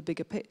think of the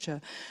bigger picture.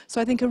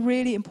 So I think a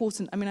really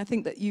important, I mean, I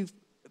think that you've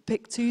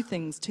picked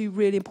two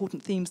really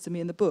important themes to me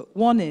in the book.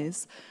 One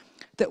is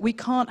that we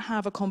can't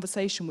have a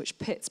conversation which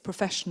pits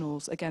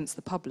professionals against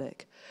the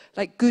public.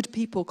 Like, good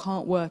people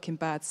can't work in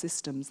bad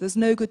systems. There's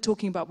no good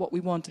talking about what we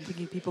want and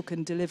thinking people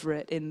can deliver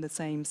it in the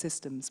same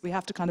systems. We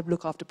have to kind of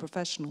look after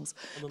professionals.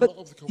 And a lot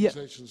of the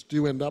conversations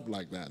do end up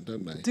like that,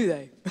 don't they? Do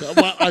they?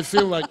 Well, I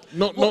feel like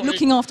not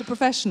looking after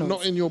professionals.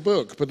 Not in your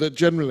book, but that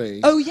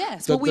generally. Oh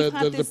yes, well,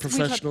 the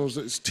professionals,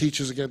 it's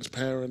teachers against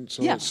parents,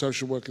 or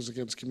social workers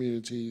against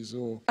communities,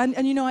 or.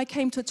 And you know, I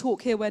came to a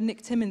talk here where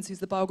Nick Timmins, who's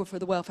the biographer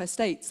of the welfare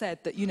state, said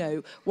that, you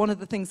know, one of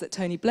the things that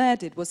Tony Blair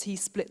did was he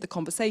split the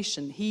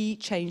conversation. He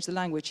changed the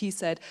language. He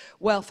said,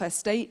 welfare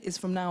state is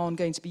from now on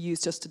going to be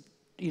used just to,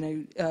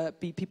 you know,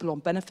 be people on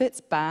benefits,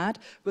 bad.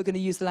 We're going to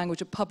use the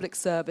language of public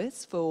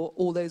service for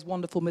all those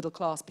wonderful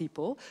middle-class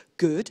people,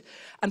 good.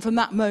 And from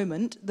that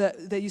moment, there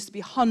used to be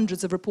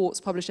hundreds of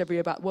reports published every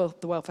year about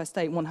the welfare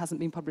state. One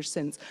hasn't been published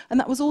since. And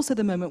that was also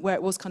the moment where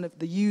it was kind of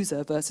the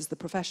user versus the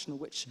professional,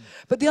 which...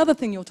 But the other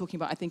thing you're talking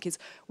about, I think, is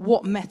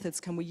what methods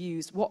can we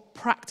use, what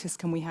practice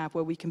can we have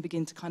where we can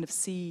begin to kind of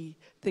see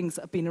things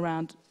that have been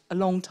around a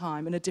long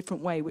time in a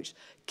different way, which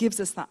gives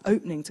us that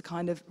opening to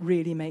kind of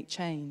really make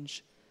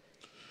change.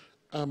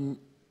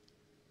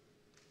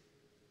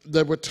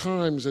 There were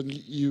times, and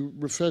you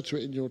referred to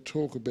it in your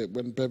talk a bit,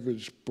 when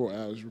Beveridge brought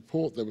out his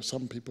report, there were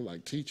some people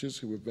like teachers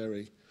who were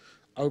very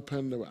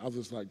open, there were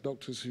others like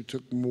doctors who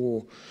took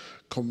more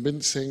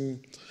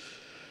convincing.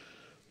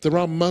 There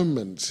are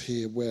moments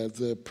here where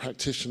the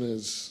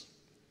practitioners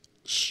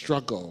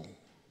struggle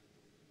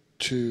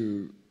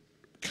to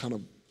kind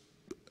of,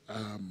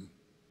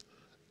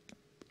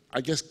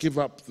 I guess, give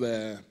up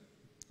their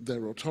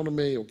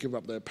autonomy or give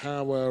up their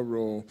power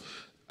or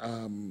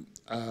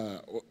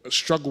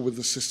struggle with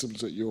the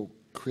systems that you're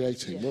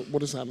creating? Yeah. What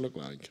does that look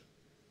like?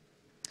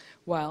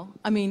 Well,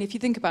 I mean, if you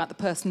think about the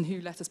person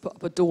who let us put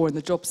up a door in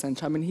the job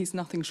centre, I mean, he's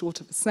nothing short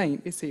of a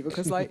saint, is he?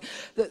 Because, like,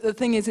 the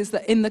thing is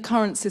that in the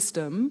current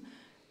system,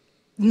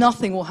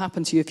 nothing will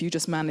happen to you if you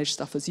just manage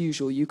stuff as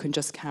usual. You can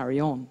just carry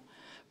on.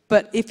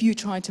 But if you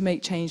try to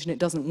make change and it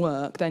doesn't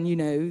work, then, you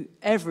know,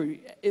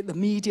 the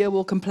media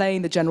will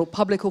complain, the general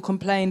public will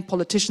complain,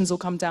 politicians will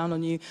come down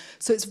on you.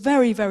 So it's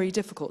very, very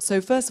difficult.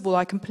 So first of all,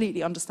 I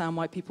completely understand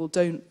why people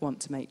don't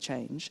want to make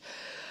change.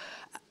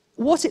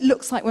 What it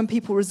looks like when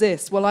people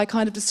resist, well, I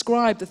kind of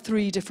describe the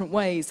 3 different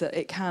ways that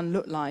it can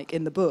look like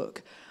in the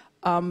book.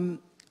 I mean,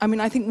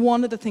 I think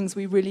one of the things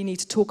we really need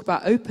to talk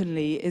about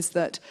openly is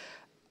that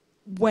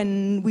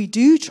when we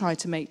do try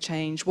to make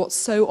change, what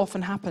so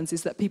often happens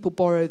is that people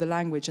borrow the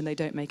language and they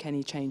don't make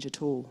any change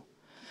at all.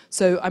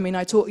 So, I mean,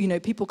 you know,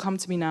 people come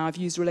to me now, I've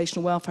used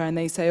relational welfare, and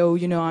they say, oh,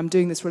 you know, I'm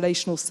doing this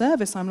relational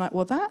service. I'm like,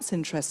 well, that's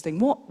interesting.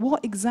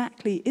 What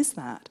exactly is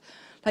that?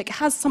 Like,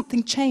 has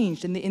something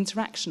changed in the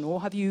interaction?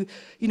 Or have you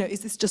know, is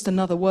this just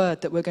another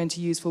word that we're going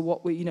to use for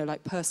what we, you know,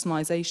 like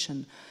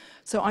personalization?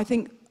 So I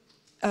think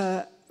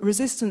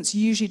resistance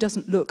usually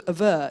doesn't look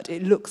overt.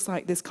 It looks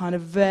like this kind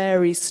of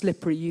very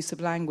slippery use of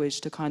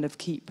language to kind of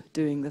keep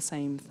doing the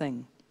same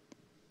thing.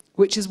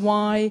 Which is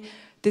why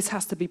this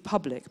has to be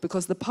public,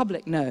 because the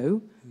public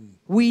know,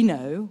 we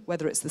know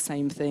whether it's the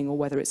same thing or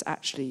whether it's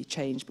actually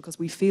changed, because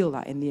we feel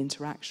that in the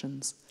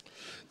interactions.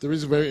 There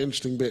is a very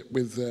interesting bit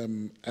with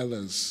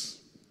Ella's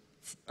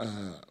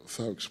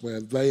folks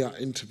where they are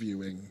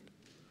interviewing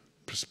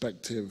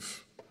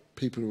prospective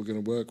people who are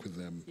going to work with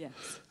them. Yes.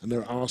 And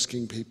they're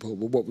asking people,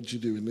 well, what would you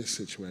do in this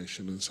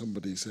situation? And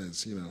somebody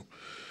says, you know,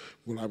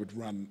 well, I would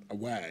run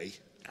away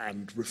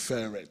and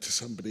refer it to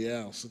somebody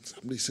else. And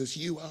somebody says,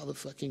 you are the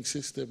fucking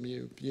system,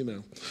 you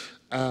know.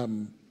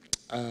 And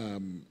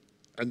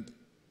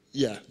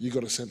yeah, you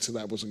got a sense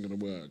that wasn't going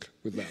to work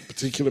with that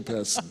particular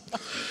person.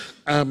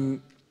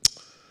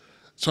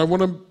 So I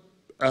want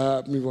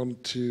to move on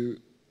to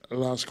a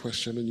last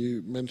question, and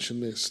you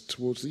mentioned this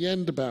towards the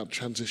end about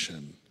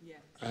transition. Yeah.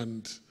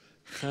 And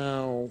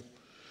how,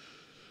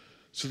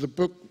 so the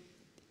book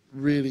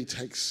really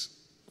takes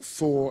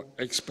 4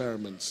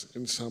 experiments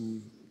in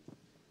some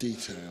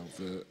detail.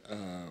 The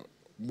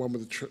one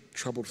with the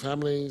troubled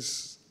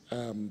families,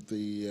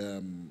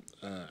 the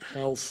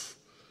health,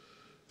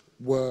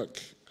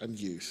 work, and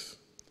youth.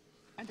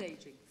 And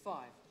aging, 5.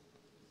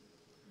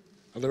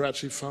 Are there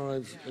actually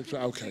 5?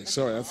 Yeah. Okay,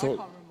 sorry, I thought. I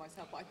can't remember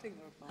myself, but I think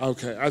there are 5.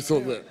 Okay, I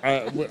thought that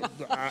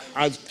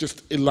I've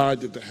just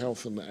elided the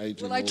health and the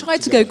aging. Well, I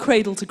tried to go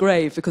cradle to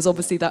grave because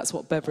obviously that's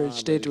what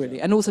Beveridge did, really.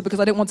 And also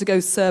because I don't want to go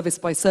service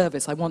by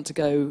service, I want to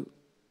go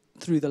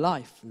through the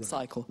life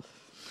cycle.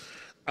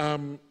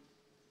 And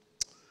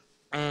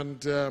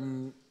they're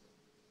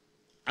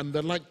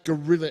like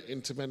guerrilla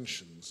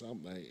interventions,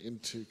 aren't they?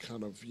 Into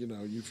kind of, you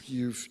know,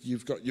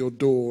 you've got your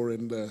door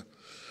in the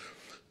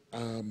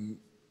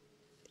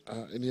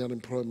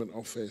unemployment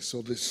office,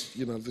 or this,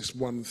 you know, this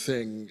one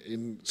thing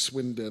in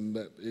Swindon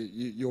that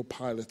you're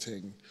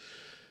piloting,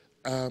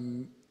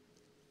 and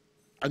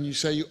you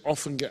say you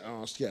often get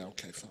asked, yeah,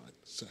 okay, fine,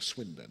 so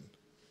Swindon,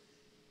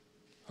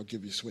 I'll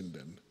give you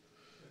Swindon,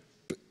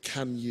 but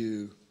can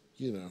you,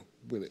 you know,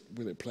 will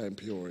it play in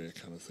Peoria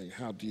kind of thing?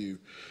 How do you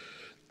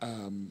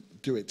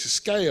do it to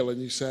scale?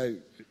 And you say,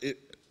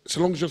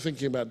 so long as you're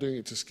thinking about doing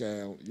it to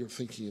scale, you're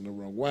thinking in the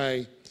wrong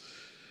way.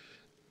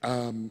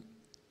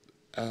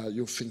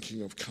 You're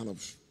thinking of kind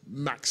of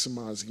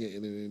maximizing it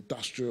in an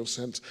industrial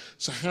sense.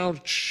 So how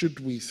should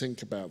we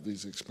think about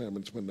these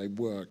experiments when they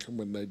work and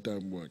when they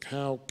don't work?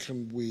 How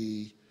can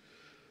we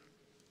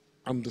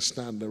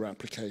understand their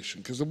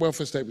application? Because the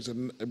welfare state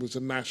was a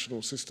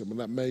national system, and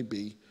that may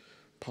be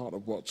part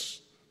of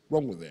what's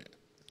wrong with it,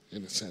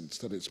 in a sense,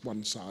 that it's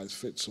one size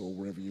fits all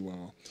wherever you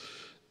are.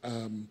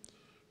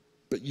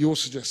 But you're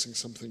suggesting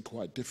something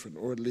quite different,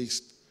 or at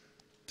least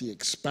the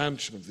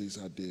expansion of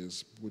these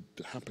ideas would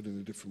happen in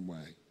a different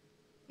way.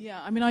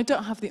 Yeah, I mean, I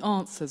don't have the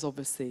answers,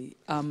 obviously,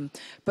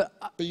 but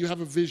you have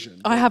a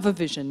vision. I have a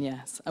vision,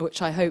 yes,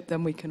 which I hope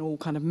then we can all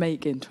kind of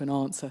make into an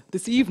answer,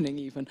 this evening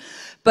even.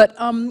 But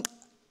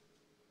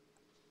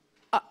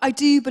I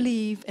do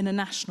believe in a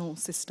national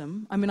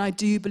system. I mean, I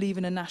do believe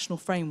in a national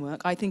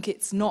framework. I think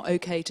it's not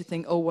okay to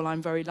think, oh, well,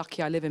 I'm very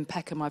lucky, I live in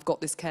Peckham, I've got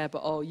this care,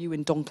 but oh, you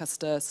in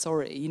Doncaster,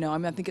 sorry. You know, I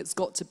mean, I think it's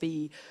got to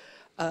be,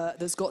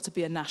 there's got to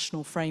be a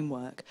national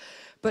framework.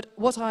 But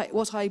what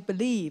I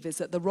believe is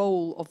that the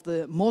role of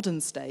the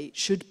modern state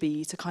should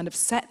be to kind of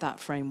set that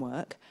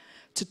framework,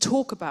 to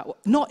talk about,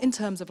 not in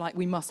terms of like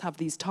we must have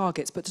these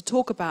targets, but to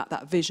talk about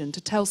that vision,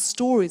 to tell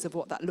stories of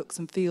what that looks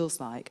and feels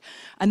like.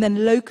 And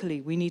then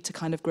locally, we need to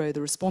kind of grow the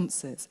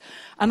responses.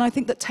 And I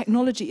think that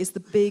technology is the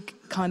big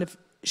kind of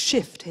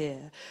shift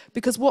here,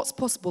 because what's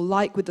possible,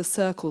 like with the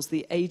circles,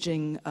 the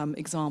aging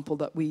example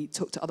that we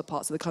took to other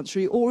parts of the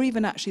country, or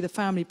even actually the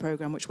family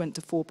program, which went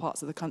to 4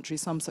 parts of the country,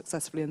 some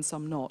successfully and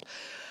some not.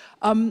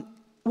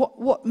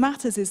 What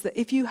matters is that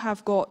if you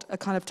have got a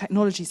kind of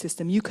technology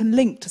system, you can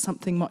link to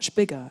something much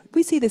bigger.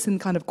 We see this in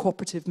kind of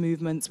cooperative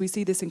movements. We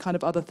see this in kind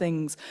of other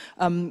things.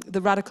 The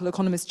radical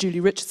economist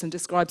Julie Richardson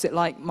describes it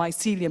like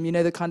mycelium, you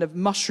know, the kind of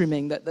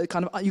mushrooming, that the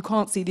kind of, you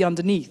can't see the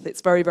underneath. It's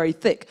very, very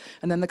thick.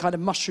 And then the kind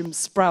of mushrooms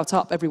sprout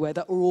up everywhere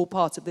that are all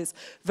part of this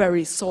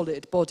very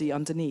solid body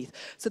underneath.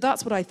 So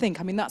that's what I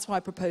think. I mean, that's why I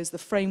propose the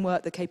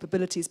framework, the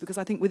capabilities, because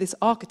I think with this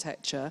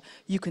architecture,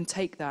 you can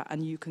take that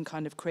and you can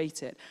kind of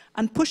create it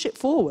and push it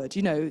forward,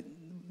 you know.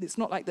 It's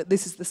not like that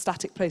this is the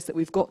static place that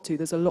we've got to.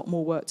 There's a lot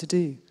more work to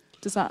do.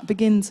 Does that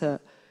begin to...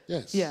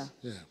 Yes. Yeah.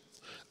 Yeah.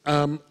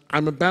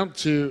 I'm about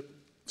to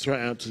throw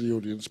it out to the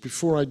audience.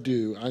 Before I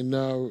do, I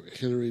know,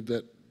 Hilary,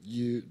 that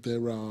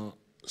there are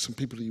some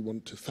people you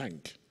want to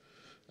thank,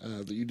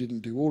 that you didn't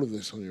do all of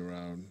this on your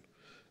own,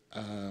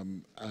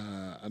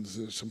 and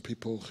there's some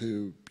people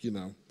who, you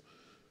know,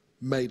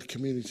 made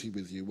community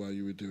with you while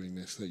you were doing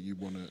this that you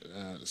want to,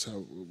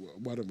 so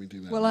why don't we do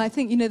that? Well, I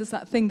think, you know, there's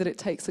that thing that it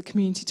takes a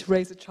community to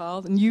raise a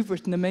child, and you've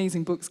written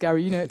amazing books,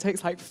 Gary. You know, it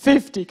takes like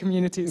 50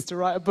 communities to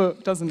write a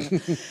book, doesn't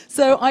it?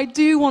 So I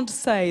do want to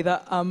say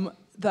that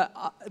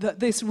that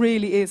this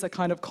really is a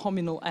kind of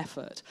communal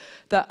effort,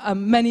 that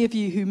many of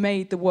you who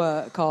made the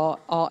work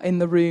are in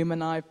the room,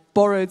 and I've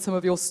borrowed some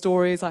of your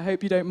stories. I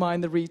hope you don't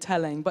mind the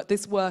retelling, but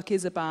this work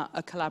is about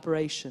a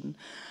collaboration.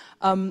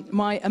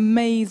 My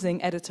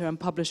amazing editor and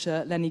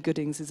publisher, Lenny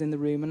Goodings, is in the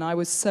room, and I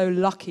was so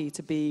lucky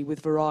to be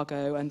with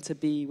Virago and to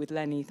be with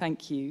Lenny.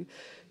 Thank you.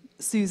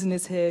 Susan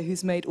is here,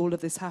 who's made all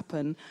of this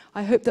happen.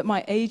 I hope that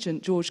my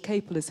agent, George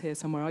Capel, is here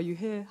somewhere. Are you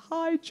here?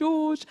 Hi,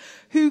 George.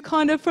 Who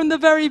kind of, from the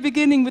very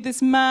beginning, with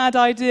this mad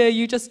idea,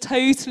 you just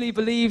totally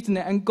believed in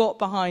it and got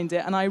behind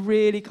it, and I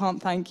really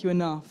can't thank you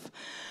enough.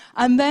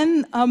 And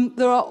then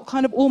there are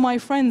kind of all my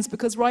friends,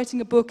 because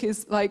writing a book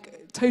is like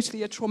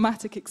totally a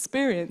traumatic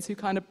experience, who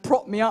kind of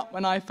propped me up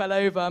when I fell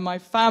over, my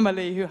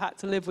family who had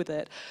to live with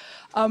it.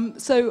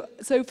 So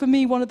for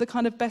me, one of the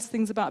kind of best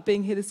things about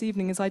being here this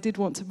evening is I did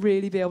want to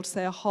really be able to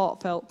say a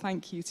heartfelt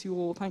thank you to you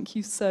all. Thank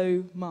you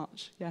so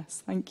much.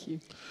 Yes, thank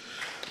you.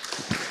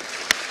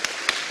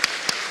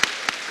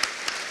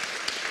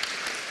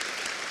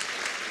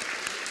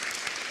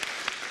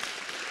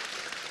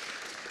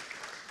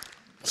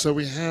 So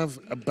we have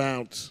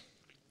about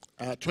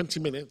 20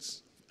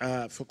 minutes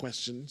for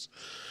questions.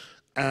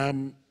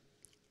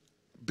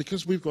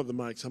 Because we've got the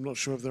mics, I'm not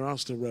sure if there are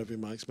still roving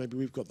mics. Maybe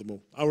we've got them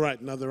all. All right,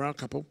 no, there are a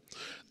couple.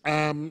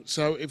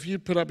 So if you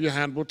put up your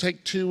hand, we'll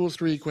take 2 or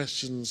 3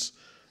 questions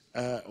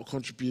or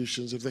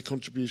contributions. If they're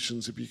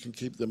contributions, if you can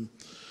keep them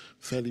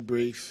fairly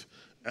brief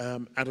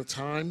at a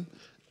time.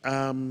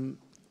 The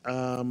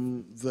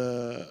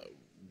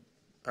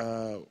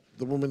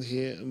woman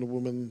here and the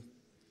woman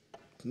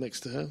next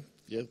to her.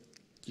 Yeah,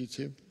 you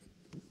too.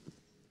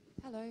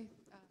 Hello.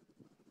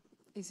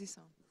 Is this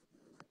on?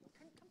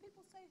 Can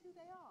people say who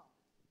they are?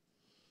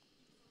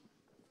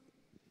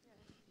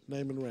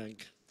 Name and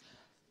rank.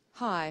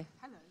 Hi.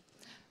 Hello.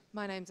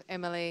 My name's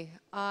Emily.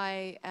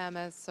 I am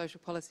a social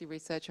policy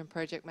researcher and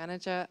project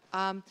manager.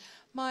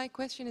 My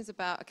question is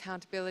about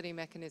accountability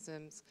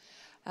mechanisms.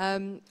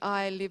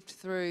 I lived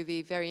through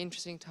the very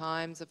interesting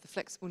times of the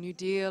Flexible New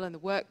Deal and the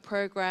work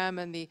program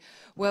and the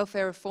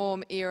welfare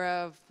reform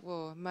era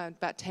of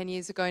about 10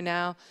 years ago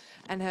now,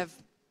 and have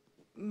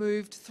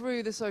moved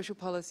through the social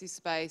policy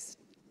space,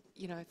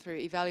 you know, through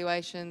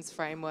evaluations,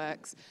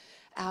 frameworks,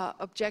 our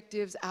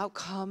objectives,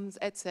 outcomes,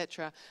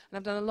 etc. And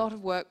I've done a lot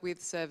of work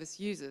with service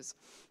users,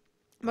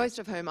 most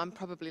of whom I'm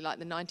probably like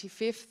the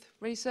 95th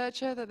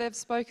researcher that they've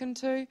spoken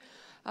to.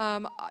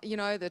 You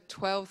know, the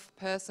 12th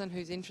person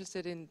who's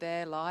interested in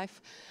their life.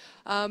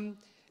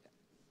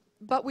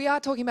 But we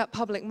are talking about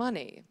public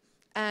money.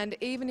 And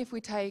even if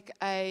we take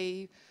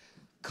a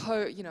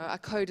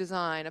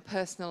co-design, a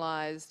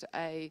personalised,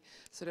 a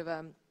sort of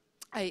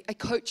a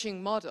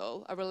coaching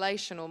model, a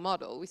relational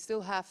model, we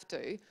still have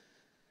to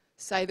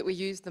say that we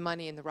use the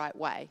money in the right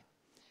way.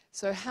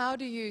 So how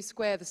do you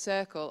square the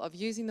circle of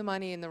using the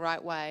money in the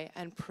right way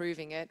and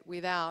proving it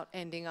without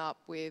ending up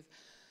with,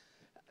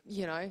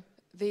 you know,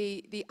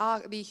 the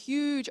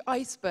huge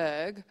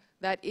iceberg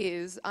that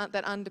is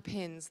that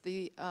underpins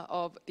the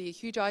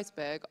huge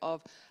iceberg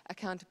of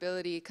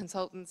accountability,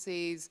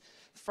 consultancies,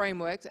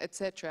 frameworks,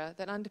 etc.,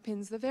 that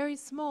underpins the very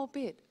small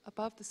bit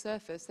above the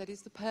surface that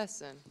is the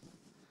person.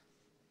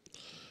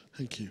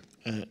 Thank you.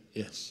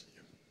 Yes.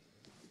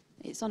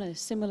 It's on a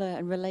similar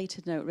and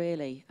related note,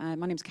 really.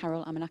 My name's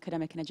Carol. I'm an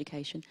academic in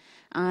education.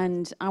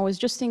 And I was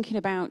just thinking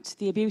about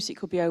the abuse it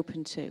could be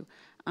open to.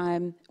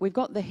 We've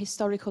got the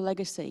historical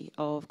legacy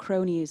of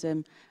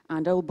cronyism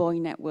and old boy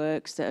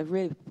networks that have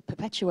really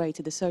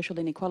perpetuated the social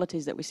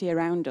inequalities that we see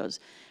around us.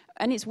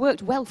 And it's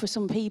worked well for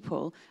some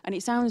people, and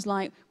it sounds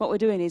like what we're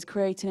doing is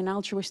creating an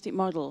altruistic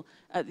model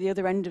at the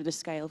other end of the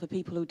scale for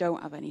people who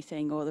don't have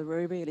anything or they're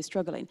really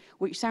struggling,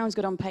 which sounds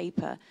good on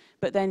paper,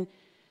 but then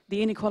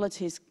the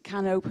inequalities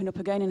can open up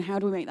again, and how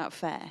do we make that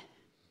fair?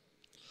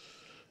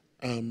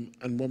 And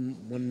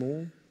one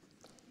more.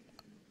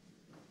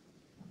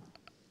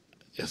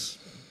 Yes.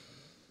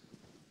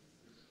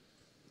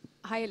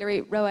 Hi,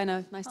 Hilary.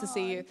 Rowena, nice to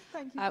see you.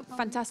 Thank you.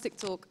 Fantastic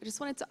talk. I just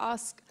wanted to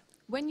ask,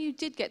 when you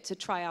did get to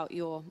try out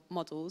your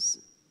models,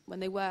 when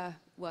they were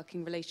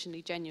working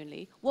relationally,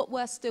 genuinely, what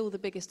were still the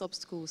biggest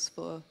obstacles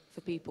for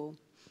people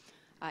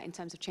in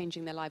terms of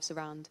changing their lives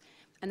around?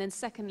 And then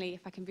secondly,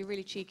 if I can be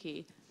really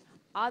cheeky,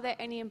 are there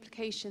any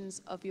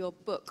implications of your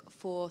book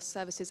for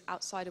services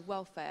outside of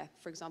welfare,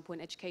 for example, in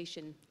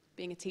education,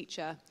 being a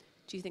teacher?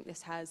 Do you think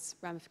this has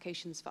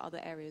ramifications for other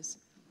areas?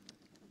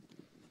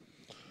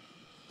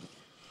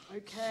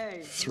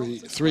 Okay.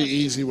 Three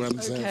easy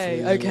ones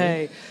there.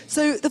 Okay.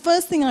 So the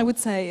first thing I would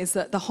say is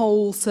that the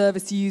whole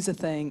service user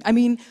thing. I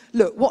mean,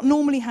 look, what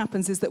normally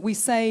happens is that we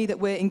say that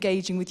we're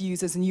engaging with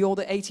users and you're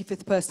the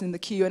 85th person in the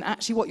queue, and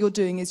actually what you're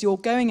doing is you're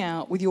going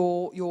out with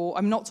your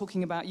I'm not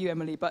talking about you,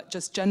 Emily, but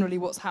just generally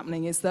what's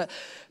happening is that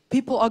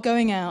people are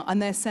going out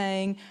and they're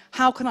saying,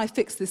 how can I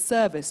fix this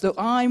service? Look,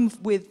 I'm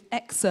with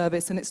X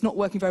service and it's not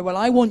working very well.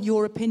 I want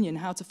your opinion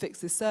how to fix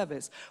this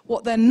service.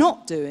 What they're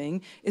not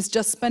doing is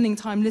just spending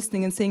time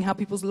listening and seeing how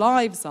people's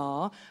lives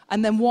are,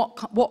 and then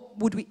what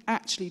would we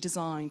actually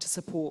design to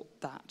support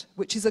that,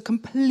 which is a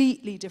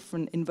completely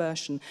different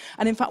inversion.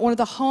 And in fact, one of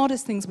the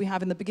hardest things we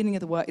have in the beginning of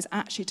the work is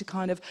actually to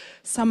kind of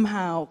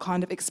somehow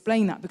kind of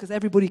explain that, because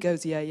everybody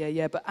goes,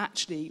 yeah, but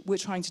actually we're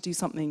trying to do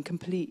something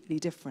completely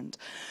different.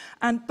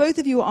 And both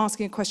of you are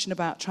asking a question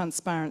about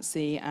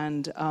transparency,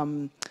 and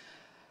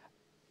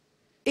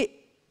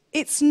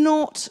it's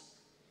not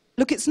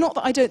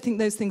that I don't think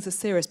those things are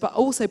serious, but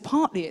also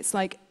partly it's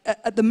like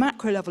at the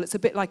macro level, it's a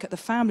bit like at the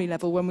family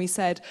level when we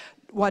said,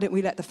 why don't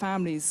we let the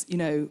families,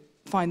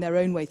 find their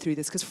own way through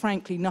this, because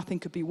frankly nothing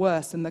could be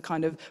worse than the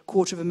kind of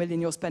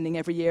 $250,000 you're spending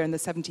every year and the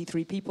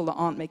 73 people that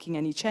aren't making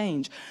any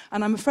change.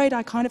 And I'm afraid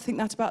I kind of think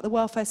that about the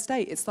welfare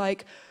state. It's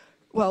like,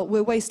 well,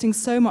 we're wasting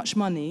so much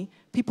money.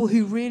 People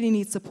who really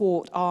need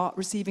support are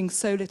receiving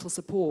so little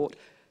support.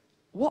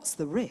 What's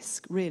the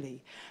risk,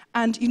 really?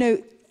 And,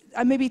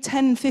 maybe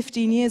 10,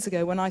 15 years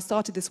ago when I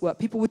started this work,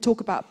 people would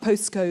talk about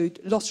postcode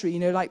lottery,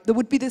 like there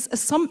would be this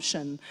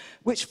assumption,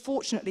 which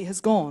fortunately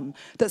has gone,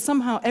 that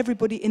somehow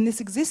everybody in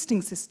this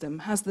existing system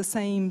has the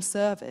same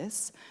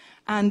service.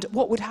 And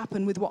what would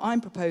happen with what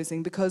I'm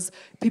proposing, because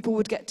people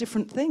would get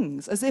different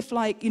things, as if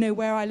like,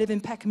 where I live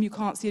in Peckham, you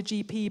can't see a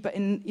GP, but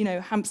in,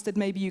 Hampstead,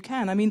 maybe you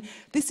can. I mean,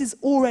 this is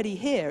already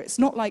here. It's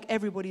not like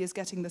everybody is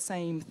getting the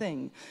same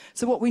thing.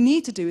 So what we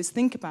need to do is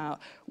think about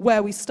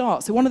where we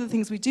start. So one of the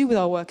things we do with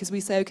our work is we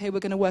say, okay,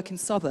 we're going to work in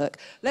Southwark.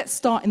 Let's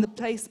start in the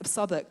place of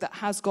Southwark that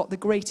has got the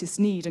greatest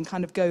need and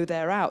kind of go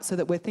there out, so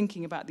that we're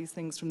thinking about these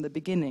things from the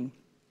beginning.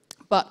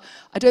 But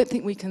I don't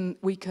think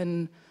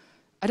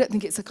I don't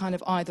think it's a kind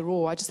of either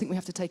or. I just think we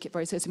have to take it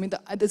very seriously. I mean,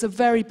 there's a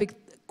very big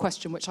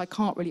question, which I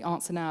can't really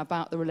answer now,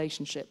 about the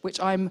relationship, which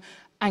I'm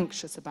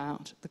anxious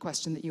about, the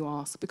question that you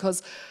asked,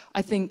 because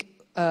I think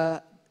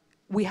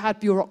we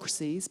had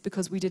bureaucracies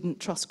because we didn't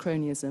trust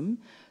cronyism.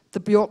 The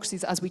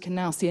bureaucracies, as we can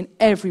now see in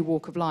every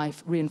walk of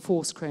life,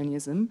 reinforce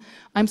cronyism.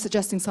 I'm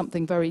suggesting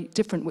something very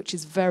different, which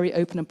is very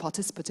open and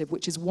participative,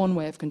 which is one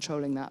way of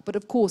controlling that. But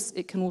of course,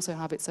 it can also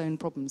have its own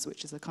problems,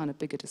 which is a kind of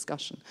bigger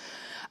discussion.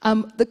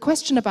 The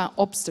question about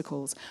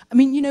obstacles. I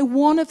mean,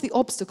 one of the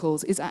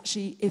obstacles is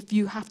actually if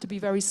you have to be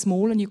very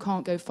small and you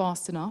can't go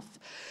fast enough.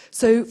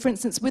 So, for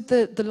instance, with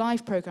the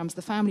life programs,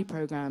 the family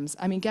programs,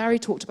 I mean, Gary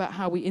talked about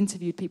how we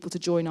interviewed people to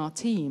join our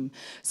team.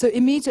 So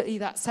immediately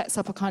that sets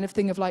up a kind of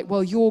thing of like,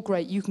 well, you're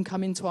great, you can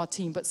come into our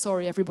team, but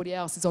sorry, everybody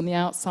else is on the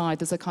outside.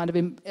 There's a kind of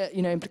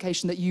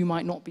implication that you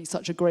might not be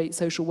such a great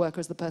social worker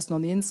as the person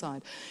on the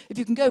inside. If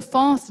you can go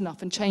fast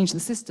enough and change the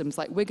systems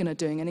like we're going to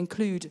doing and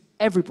include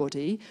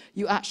everybody,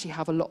 you actually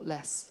have a lot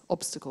less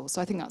obstacles.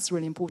 So I think that's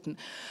really important.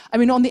 I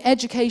mean, on the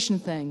education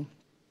thing,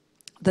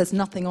 there's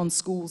nothing on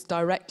schools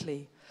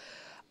directly.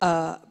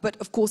 But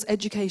of course,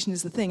 education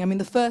is the thing. I mean,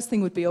 the first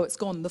thing would be, it's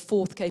gone, the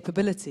fourth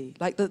capability.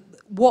 Like,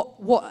 what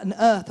on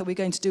earth are we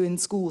going to do in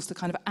schools to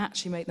kind of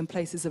actually make them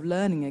places of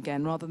learning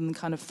again, rather than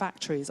kind of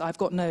factories? I've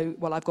got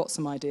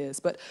some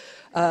ideas, but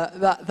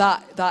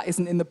that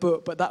isn't in the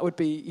book. But that would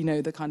be,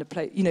 the kind of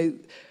place.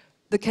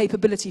 The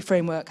capability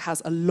framework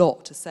has a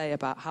lot to say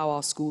about how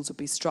our schools would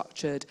be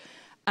structured.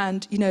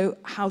 And,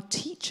 how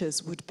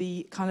teachers would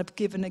be kind of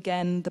given,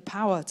 again, the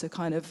power to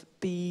kind of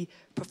be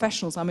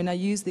professionals. I mean, I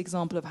use the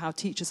example of how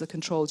teachers are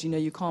controlled.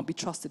 You can't be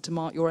trusted to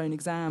mark your own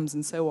exams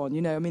and so on.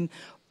 I mean,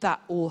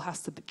 that all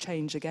has to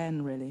change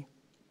again, really.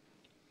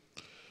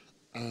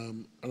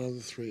 Another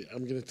three.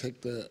 I'm going to take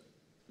the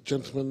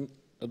gentleman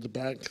at the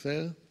back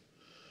there,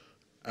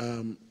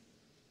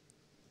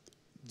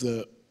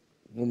 the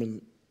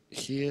woman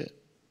here,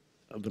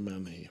 and the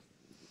man here.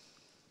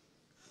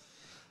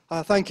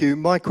 Thank you.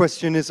 My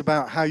question is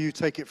about how you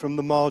take it from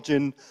the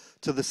margin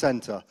to the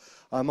centre.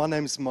 My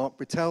name is Mark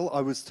Bittell. I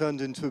was turned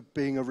into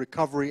being a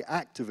recovery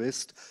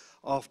activist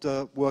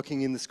after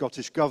working in the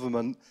Scottish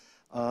Government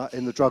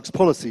in the Drugs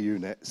Policy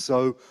Unit.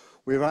 So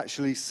we've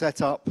actually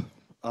set up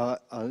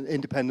an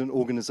independent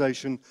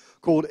organisation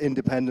called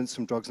Independence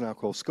from Drugs and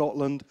Alcohol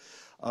Scotland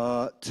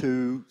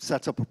to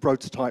set up a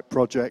prototype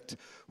project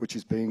which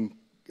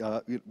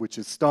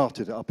is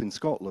started up in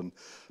Scotland.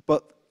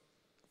 But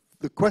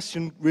the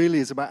question really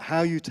is about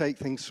how you take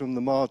things from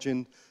the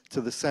margin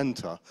to the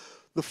centre.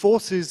 The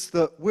forces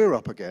that we're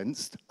up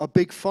against are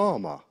big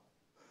pharma.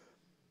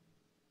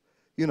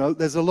 You know,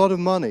 there's a lot of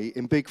money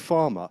in big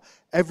pharma.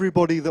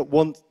 Everybody that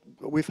wants,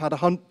 we've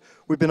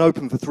been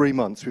open for 3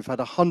 months. We've had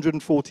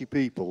 140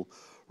 people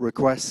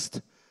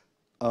request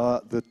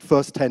the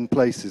first 10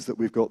 places that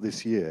we've got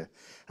this year.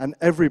 And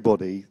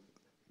everybody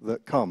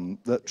that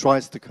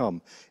tries to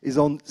come is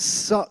on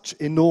such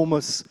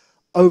enormous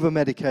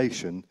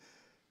over-medication,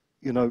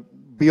 you know,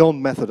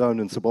 beyond methadone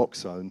and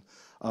Suboxone,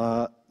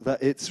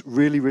 that it's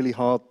really, really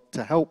hard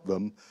to help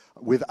them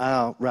with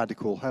our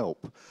radical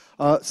help.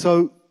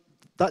 So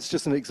that's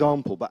just an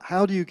example, but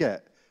how do you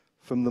get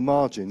from the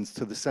margins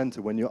to the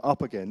center when you're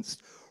up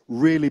against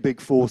really big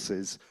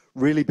forces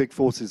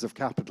of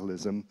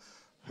capitalism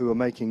who are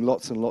making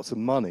lots and lots of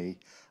money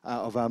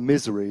out of our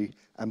misery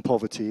and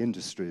poverty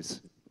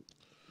industries?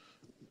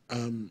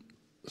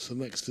 So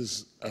next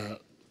is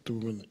the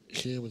woman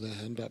here with her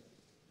hand up.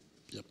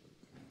 Yep.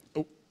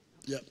 Oh,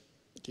 yep.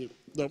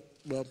 No,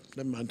 well,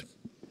 never mind.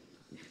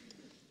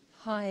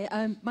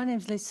 Hi, my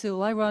name's Liz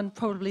Sewell. I run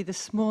probably the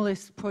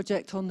smallest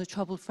project on the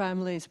Troubled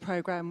Families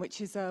programme,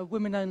 which is a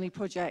women-only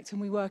project, and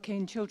we work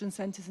in children's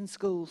centres and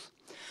schools.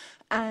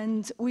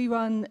 And we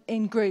run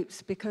in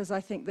groups because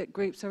I think that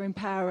groups are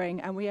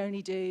empowering, and we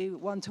only do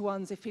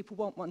one-to-ones if people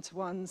want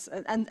one-to-ones,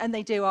 and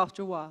they do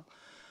after a while.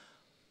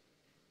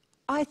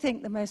 I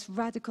think the most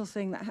radical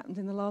thing that happened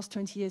in the last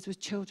 20 years was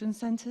children's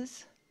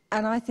centres.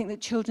 And I think that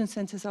children's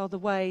centres are the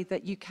way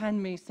that you can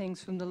move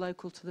things from the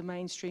local to the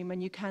mainstream,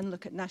 and you can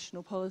look at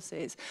national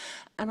policies.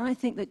 And I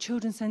think that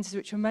children's centres,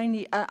 which are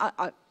mainly,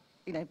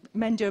 you know,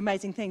 men do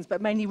amazing things,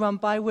 but mainly run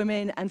by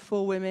women and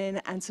for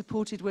women and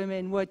supported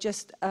women, were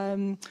just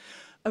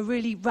a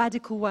really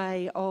radical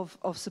way of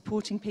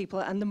supporting people.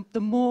 And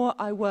the more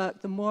I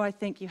work, the more I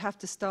think you have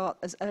to start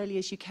as early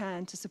as you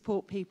can to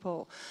support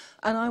people.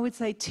 And I would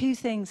say 2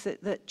 things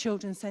that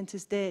children's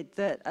centres did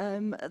that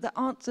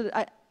aren't sort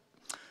of...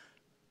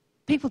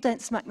 People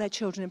don't smack their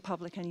children in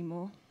public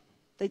anymore.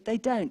 They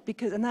don't,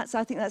 because, and I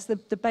think that's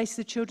the basis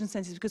of children's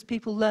centres, because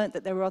people learnt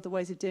that there were other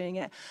ways of doing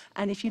it.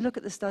 And if you look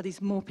at the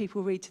studies, more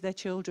people read to their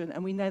children,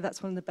 and we know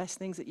that's one of the best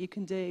things that you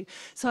can do.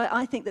 So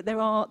I think that there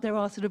are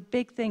sort of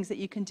big things that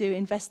you can do,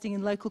 investing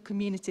in local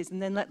communities,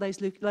 and then let those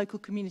local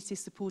communities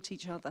support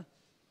each other.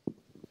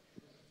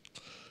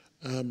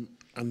 And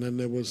then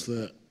there was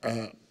the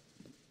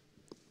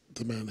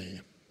man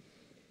here.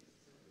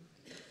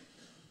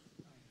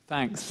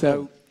 Thanks.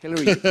 So,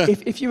 Hilary,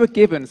 if you were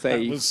given,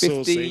 say,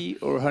 50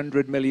 or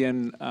 100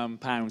 million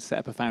pounds to set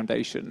up a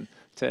foundation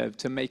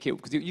to make it,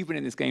 because you've been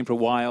in this game for a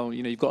while,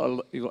 you know, you've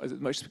got as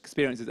much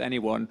experience as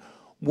anyone.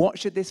 What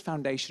should this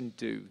foundation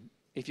do?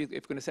 If you're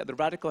going to set the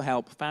Radical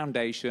Help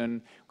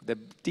Foundation with a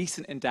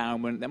decent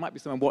endowment, there might be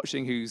someone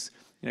watching who's,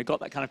 you know, got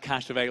that kind of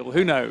cash available.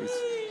 Who knows?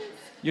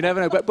 You never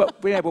know. But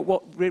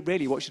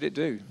what should it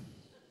do?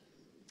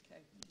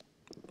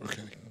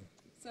 Okay.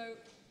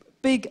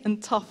 Big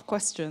and tough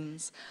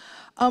questions.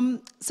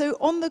 So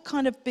on the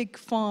kind of big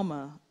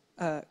pharma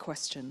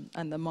question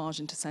and the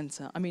margin to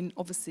centre, I mean,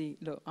 obviously,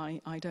 look,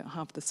 I don't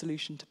have the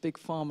solution to big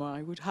pharma.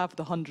 I would have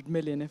the 100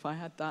 million if I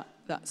had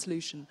that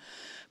solution.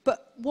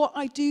 But what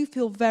I do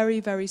feel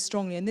very, very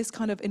strongly, and this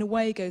kind of, in a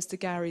way, goes to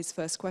Gary's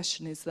first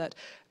question, is that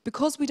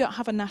because we don't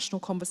have a national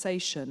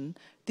conversation,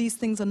 these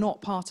things are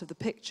not part of the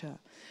picture.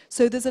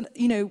 So there's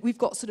you know, we've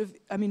got sort of,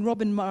 I mean,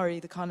 Robin Murray,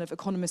 the kind of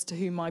economist to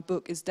whom my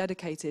book is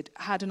dedicated,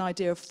 had an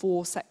idea of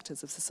 4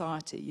 sectors of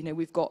society. You know,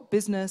 we've got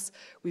business,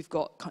 we've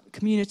got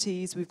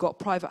communities, we've got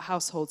private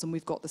households, and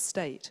we've got the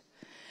state.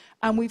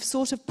 And we've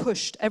sort of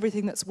pushed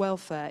everything that's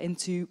welfare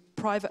into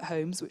private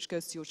homes, which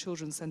goes to your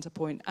children's centre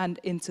point, and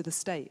into the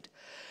state.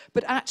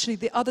 But actually,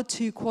 the other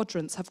 2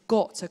 quadrants have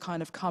got to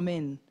kind of come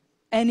in.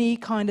 Any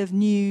kind of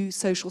new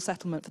social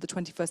settlement for the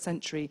 21st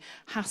century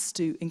has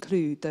to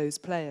include those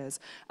players,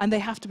 and they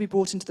have to be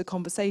brought into the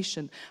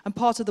conversation. And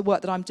part of the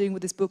work that I'm doing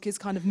with this book is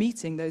kind of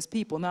meeting those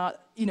people. Now,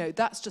 you know,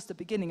 that's just the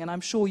beginning, and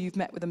I'm sure you've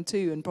met with them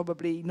too, and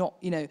probably not,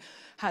 you know,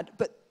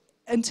 but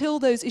until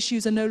those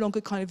issues are no longer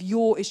kind of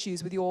your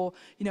issues with your,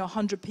 you know,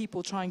 100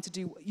 people trying to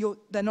do,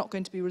 they're not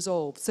going to be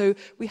resolved. So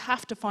we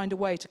have to find a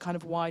way to kind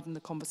of widen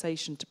the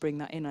conversation to bring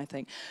that in, I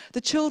think.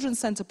 The children's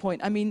centre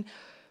point, I mean,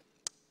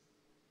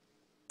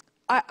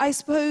 I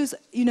suppose,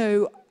 you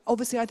know,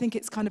 obviously I think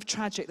it's kind of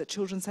tragic that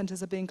children's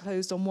centres are being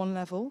closed on one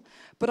level,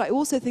 but I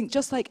also think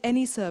just like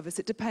any service,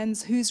 it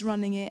depends who's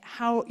running it,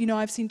 how, you know,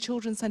 I've seen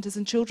children's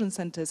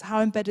centres,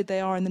 how embedded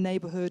they are in the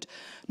neighbourhood.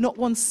 Not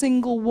one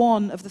single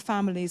one of the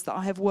families that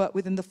I have worked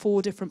with in the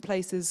 4 different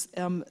places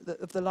of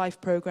the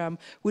LIFE programme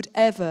would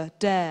ever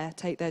dare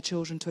take their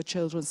children to a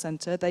children's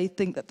centre. They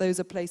think that those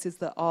are places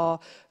that are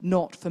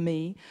not for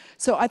me.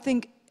 So I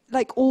think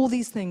like all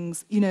these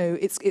things, you know,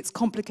 it's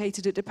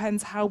complicated. It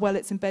depends how well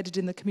it's embedded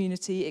in the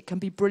community. It can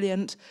be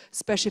brilliant,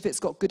 especially if it's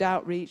got good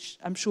outreach.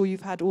 I'm sure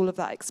you've had all of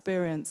that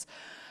experience.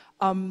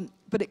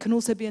 But it can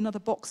also be another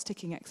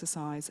box-ticking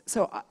exercise.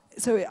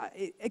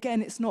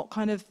 Again, it's not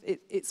kind of,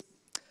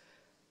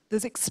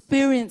 there's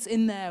experience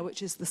in there,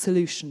 which is the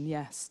solution,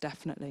 yes,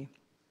 definitely.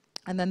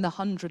 And then the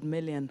 100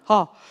 million.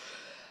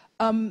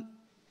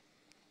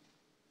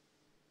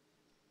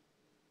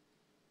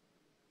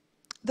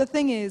 The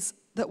thing is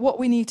that what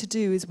we need to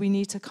do is we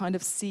need to kind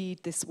of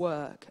seed this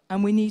work,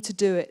 and we need to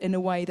do it in a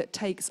way that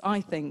takes,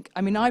 I think,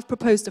 I mean, I've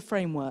proposed a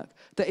framework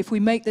that if we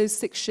make those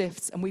 6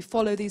 shifts and we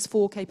follow these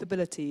 4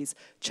 capabilities,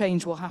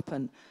 change will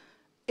happen.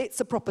 It's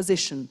a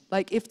proposition.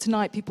 Like if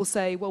tonight people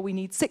say, well, we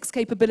need 6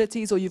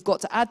 capabilities, or you've got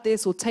to add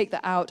this or take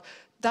that out,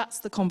 that's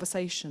the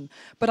conversation.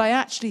 But I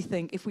actually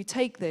think if we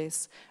take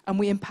this and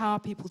we empower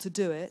people to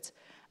do it,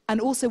 and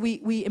also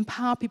we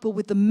empower people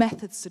with the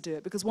methods to do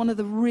it, because one of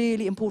the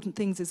really important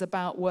things is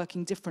about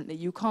working differently.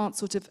 You can't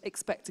sort of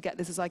expect to get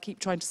this, as I keep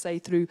trying to say,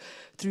 through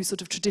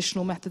sort of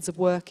traditional methods of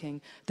working,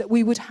 that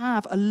we would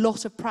have a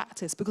lot of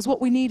practice, because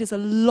what we need is a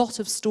lot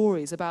of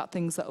stories about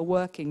things that are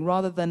working,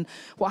 rather than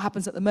what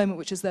happens at the moment,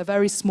 which is they're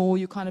very small,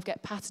 you kind of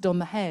get patted on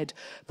the head,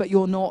 but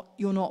you're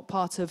not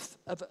part of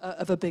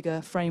a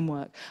bigger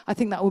framework. I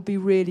think that would be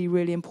really,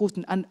 really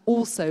important. And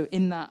also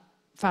in that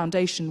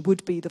foundation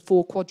would be the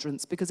 4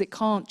 quadrants, because it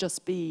can't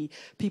just be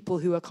people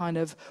who are kind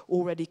of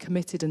already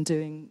committed and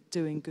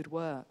doing good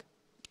work.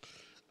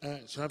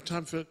 So I have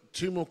time for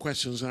 2 more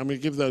questions. I'm going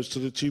to give those to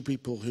the 2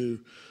 people who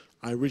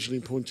I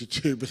originally pointed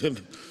to, but then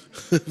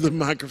the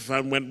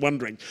microphone went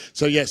wandering.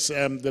 So yes,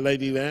 the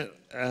lady there,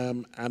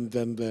 and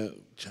then the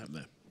chap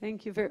there.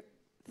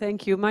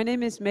 Thank you. My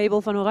name is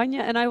Mabel van Oranje,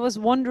 and I was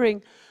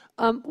wondering,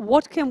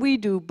 what can we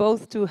do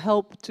both to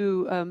help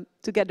to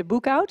get the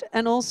book out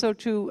and also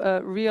to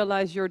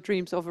realize your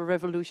dreams of a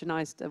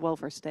revolutionized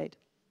welfare state?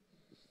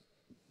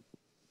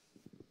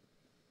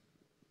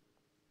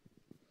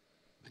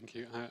 Thank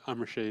you.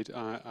 I'm Rashid.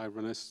 I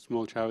run a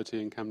small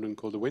charity in Camden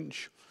called The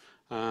Winch,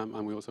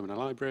 and we also run a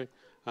library.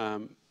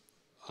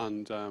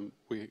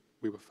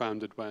 We were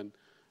founded when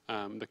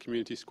the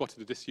community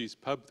squatted a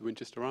disused pub, the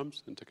Winchester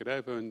Arms, and took it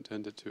over and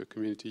turned it to a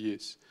community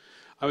use.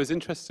 I was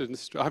interested in,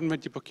 I haven't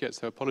read your book yet,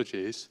 so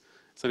apologies.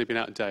 It's only been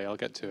out a day, I'll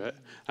get to it.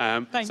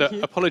 Thank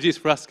you. Apologies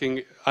for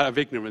asking out of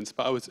ignorance,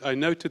 but I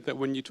noted that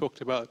when you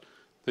talked about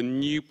the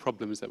new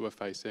problems that we're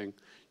facing,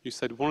 you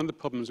said one of the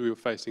problems we were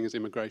facing is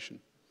immigration.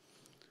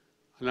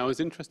 And I was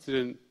interested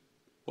in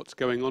what's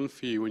going on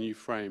for you when you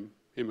frame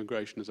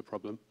immigration as a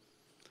problem,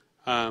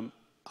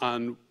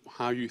 and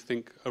how you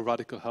think a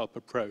radical help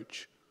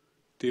approach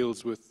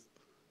deals with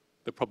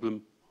the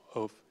problem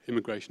of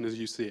immigration as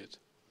you see it.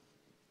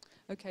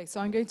 Okay, so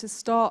I'm going to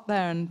start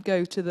there and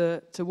go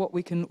to what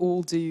we can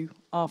all do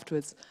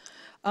afterwards.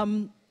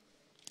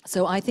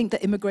 So I think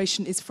that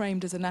immigration is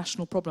framed as a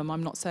national problem.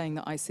 I'm not saying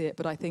that I see it,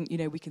 but I think, you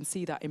know, we can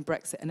see that in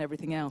Brexit and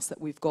everything else,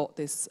 that we've got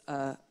this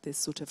this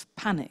sort of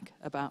panic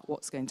about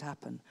what's going to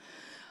happen.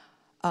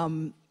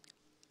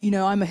 You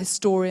know, I'm a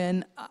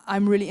historian.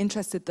 I'm really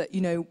interested that, you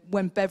know,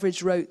 when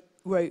Beveridge wrote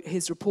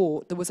his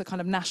report, there was a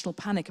kind of national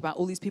panic about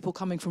all these people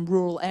coming from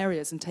rural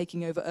areas and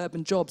taking over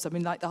urban jobs. I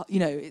mean, like, you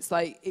know, it's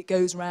like it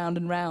goes round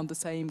and round the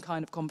same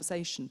kind of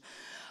conversation.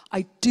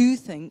 I do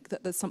think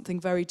that there's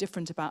something very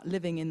different about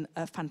living in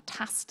a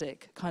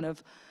fantastic kind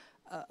of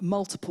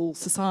multiple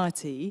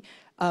society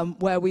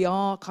where we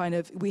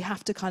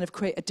have to kind of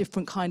create a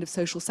different kind of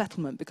social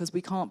settlement, because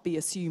we can't be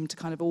assumed to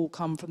kind of all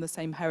come from the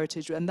same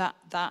heritage, and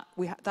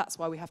that's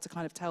why we have to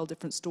kind of tell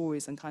different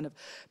stories and kind of.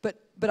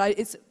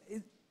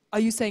 Are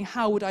you saying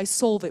how would I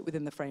solve it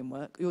within the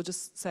framework? You're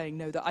just saying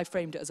no, that I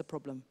framed it as a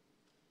problem.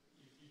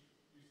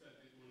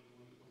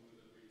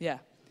 Yeah.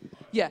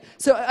 Yeah,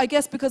 so I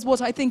guess because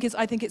what I think it's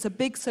a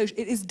big social,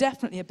 it is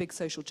definitely a big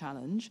social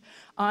challenge.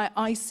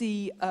 I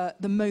see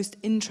the most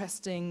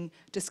interesting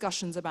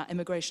discussions about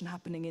immigration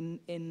happening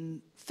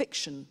in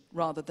fiction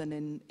rather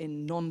than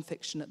in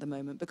non-fiction at the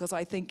moment, because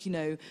I think,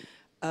 you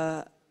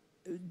know,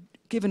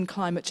 given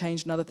climate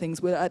change and other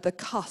things, we're at the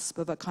cusp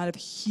of a kind of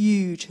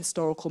huge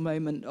historical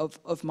moment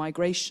of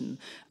migration.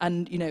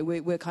 And, you know,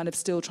 we're kind of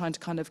still trying to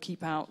kind of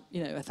keep out,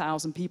 you know,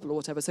 1,000 people or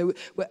whatever. So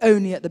we're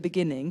only at the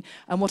beginning.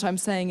 And what I'm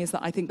saying is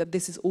that I think that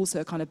this is also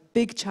a kind of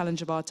big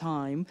challenge of our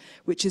time,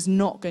 which is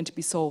not going to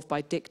be solved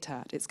by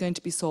diktat. It's going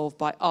to be solved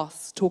by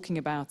us talking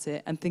about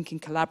it and thinking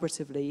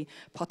collaboratively,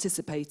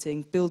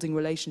 participating, building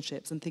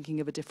relationships and thinking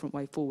of a different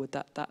way forward.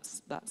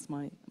 That's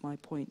my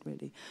point,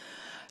 really.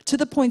 To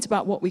the point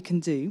about what we can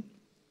do,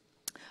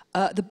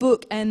 the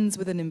book ends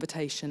with an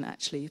invitation,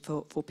 actually,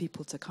 for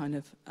people to kind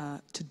of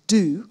to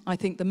do. I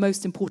think the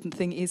most important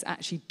thing is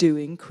actually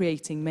doing,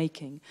 creating,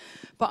 making.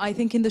 But I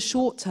think in the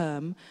short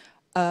term,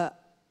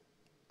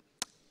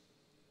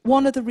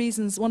 one of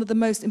the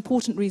most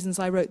important reasons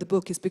I wrote the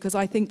book is because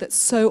I think that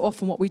so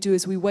often what we do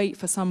is we wait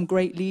for some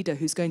great leader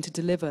who's going to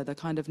deliver the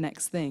kind of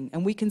next thing.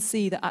 And we can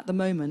see that at the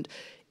moment,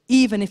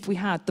 even if we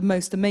had the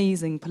most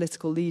amazing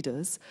political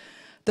leaders,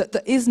 that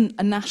there isn't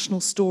a national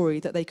story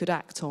that they could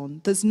act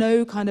on. There's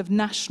no kind of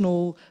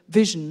national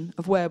vision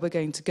of where we're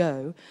going to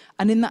go.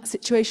 And in that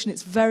situation,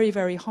 it's very,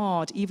 very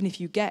hard, even if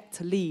you get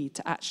to lead,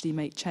 to actually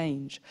make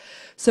change.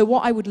 So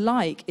what I would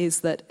like is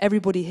that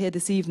everybody here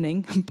this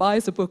evening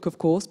buys a book, of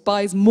course,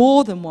 buys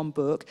more than one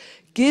book,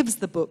 gives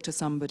the book to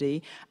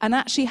somebody, and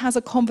actually has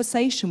a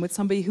conversation with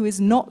somebody who is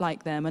not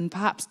like them and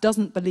perhaps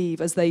doesn't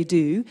believe as they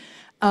do,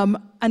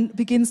 and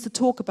begins to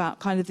talk about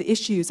kind of the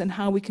issues and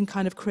how we can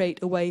kind of create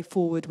a way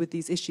forward with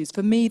these issues.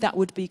 For me, that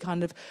would be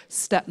kind of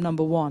step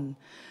number one.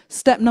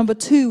 Step number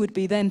two would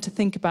be then to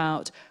think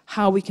about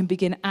how we can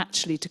begin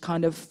actually to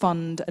kind of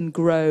fund and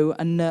grow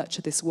and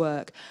nurture this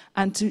work,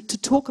 and to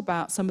talk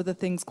about some of the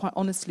things, quite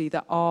honestly,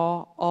 that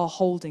are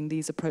holding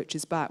these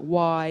approaches back,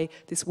 why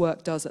this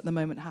work does at the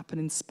moment happen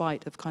in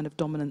spite of kind of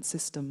dominant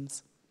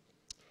systems.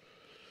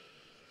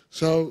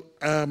 So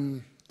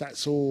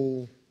that's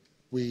all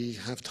we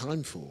have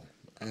time for.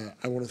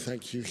 I want to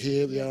thank you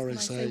here, the RSA. Can I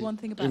say one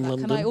thing about in that?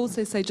 London. Can I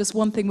also say just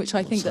one thing, which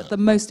I think that the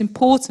most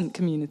important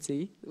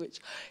community, which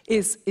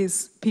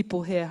is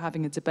people here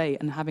having a debate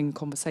and having a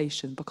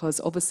conversation,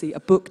 because obviously a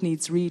book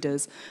needs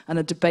readers and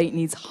a debate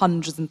needs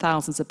hundreds and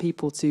thousands of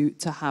people to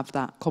have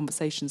that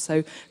conversation.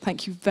 So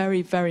thank you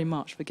very, very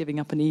much for giving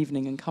up an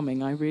evening and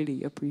coming. I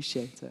really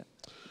appreciate it.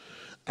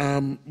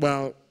 I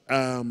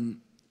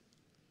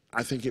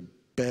think it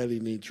barely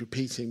needs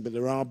repeating, but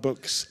there are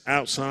books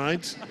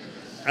outside.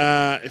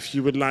 If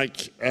you would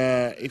like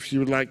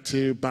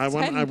to buy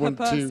one, I want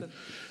to,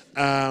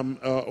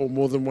 or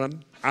more than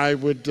one. I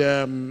want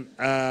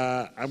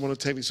to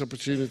take this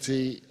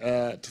opportunity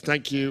to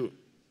thank you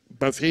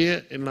both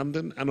here in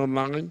London and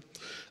online,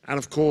 and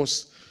of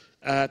course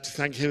to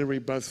thank Hilary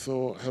both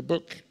for her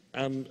book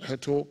and her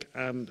talk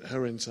and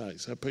her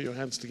insights. So put your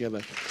hands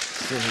together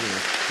for Hilary.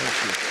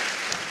 Thank you.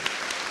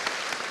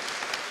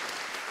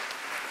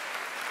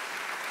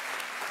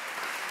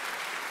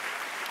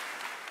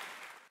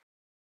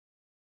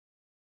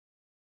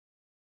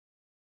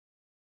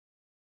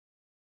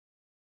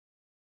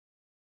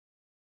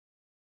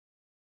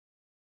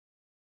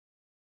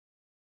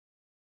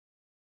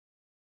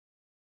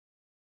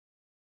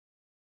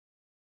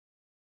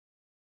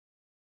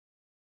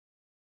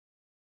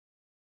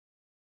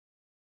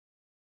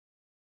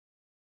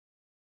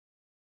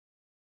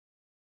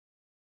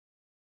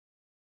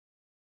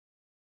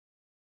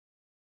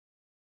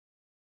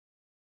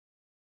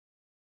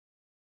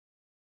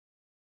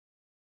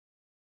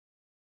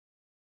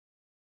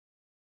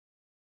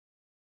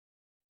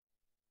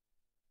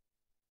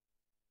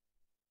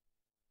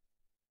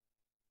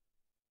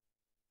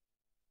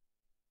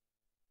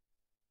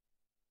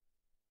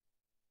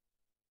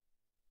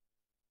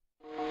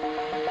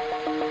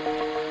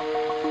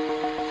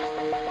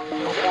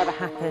 Whatever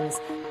happens,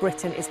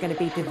 Britain is going to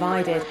be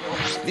divided.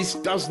 This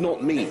does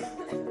not mean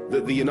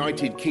that the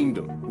United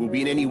Kingdom will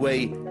be in any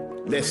way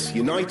less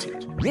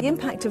united. The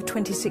impact of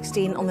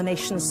 2016 on the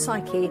nation's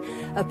psyche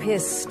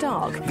appears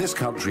stark. This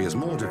country is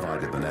more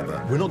divided than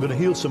ever. We're not going to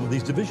heal some of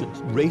these divisions.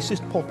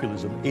 Racist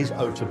populism is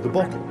out of the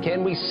bottle.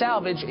 Can we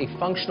salvage a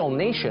functional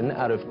nation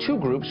out of two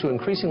groups who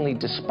increasingly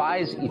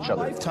despise each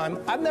other? Lifetime,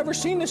 I've never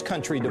seen this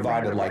country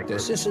divided like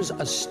this. This is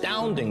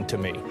astounding to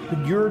me.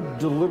 But you're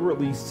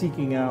deliberately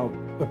seeking out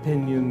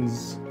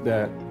opinions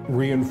that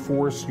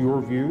reinforce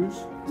your views?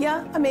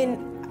 Yeah, I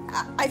mean,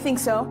 I think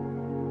so.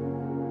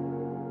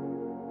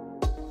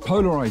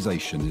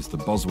 Polarisation is the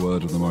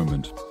buzzword of the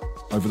moment.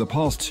 Over the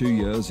past 2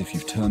 years, if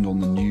you've turned on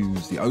the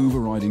news, the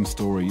overriding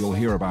story you'll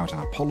hear about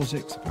our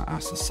politics, about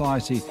our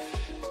society,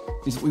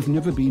 is that we've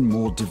never been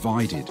more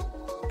divided.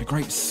 A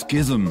great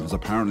schism has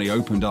apparently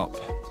opened up,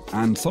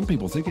 and some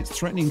people think it's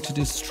threatening to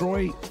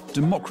destroy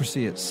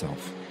democracy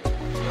itself.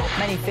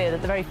 Many fear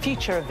that the very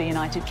future of the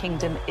United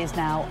Kingdom is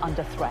now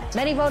under threat.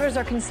 Many voters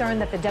are concerned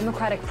that the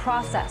democratic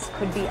process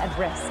could be at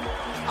risk.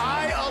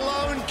 I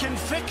alone can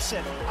fix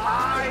it.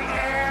 I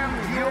am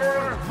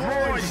your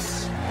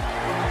voice.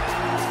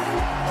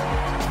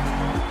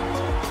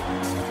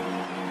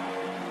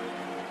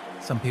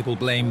 Some people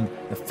blame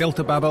the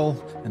filter bubble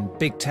and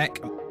big tech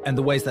and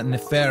the ways that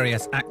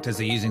nefarious actors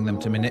are using them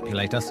to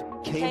manipulate us.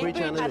 Cambridge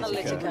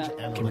Analytica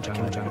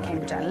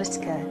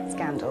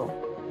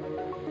scandal.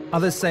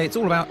 Others say it's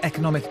all about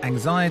economic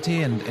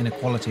anxiety and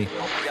inequality.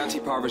 The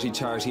anti-poverty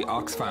charity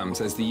Oxfam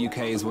says the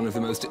UK is one of the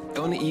most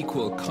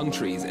unequal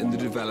countries in the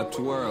developed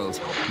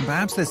world. And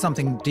perhaps there's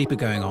something deeper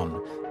going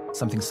on,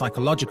 something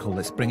psychological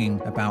that's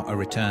bringing about a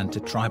return to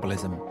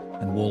tribalism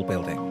and wall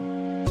building.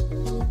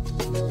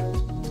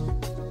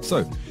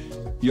 So,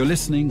 you're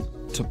listening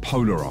to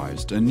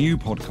Polarised, a new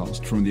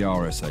podcast from the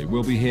RSA.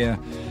 We'll be here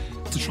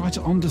to try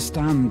to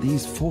understand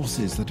these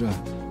forces that are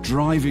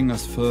driving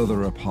us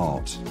further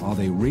apart. Are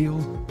they real?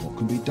 What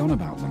can be done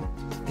about them?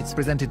 It's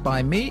presented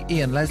by me,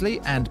 Ian Leslie,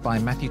 and by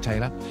Matthew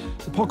Taylor.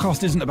 The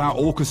podcast isn't about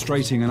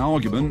orchestrating an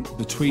argument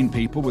between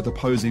people with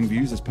opposing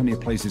views. There's plenty of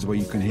places where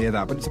you can hear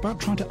that, but it's about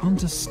trying to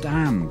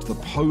understand the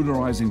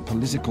polarising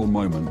political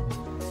moment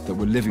that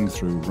we're living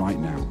through right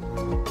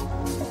now.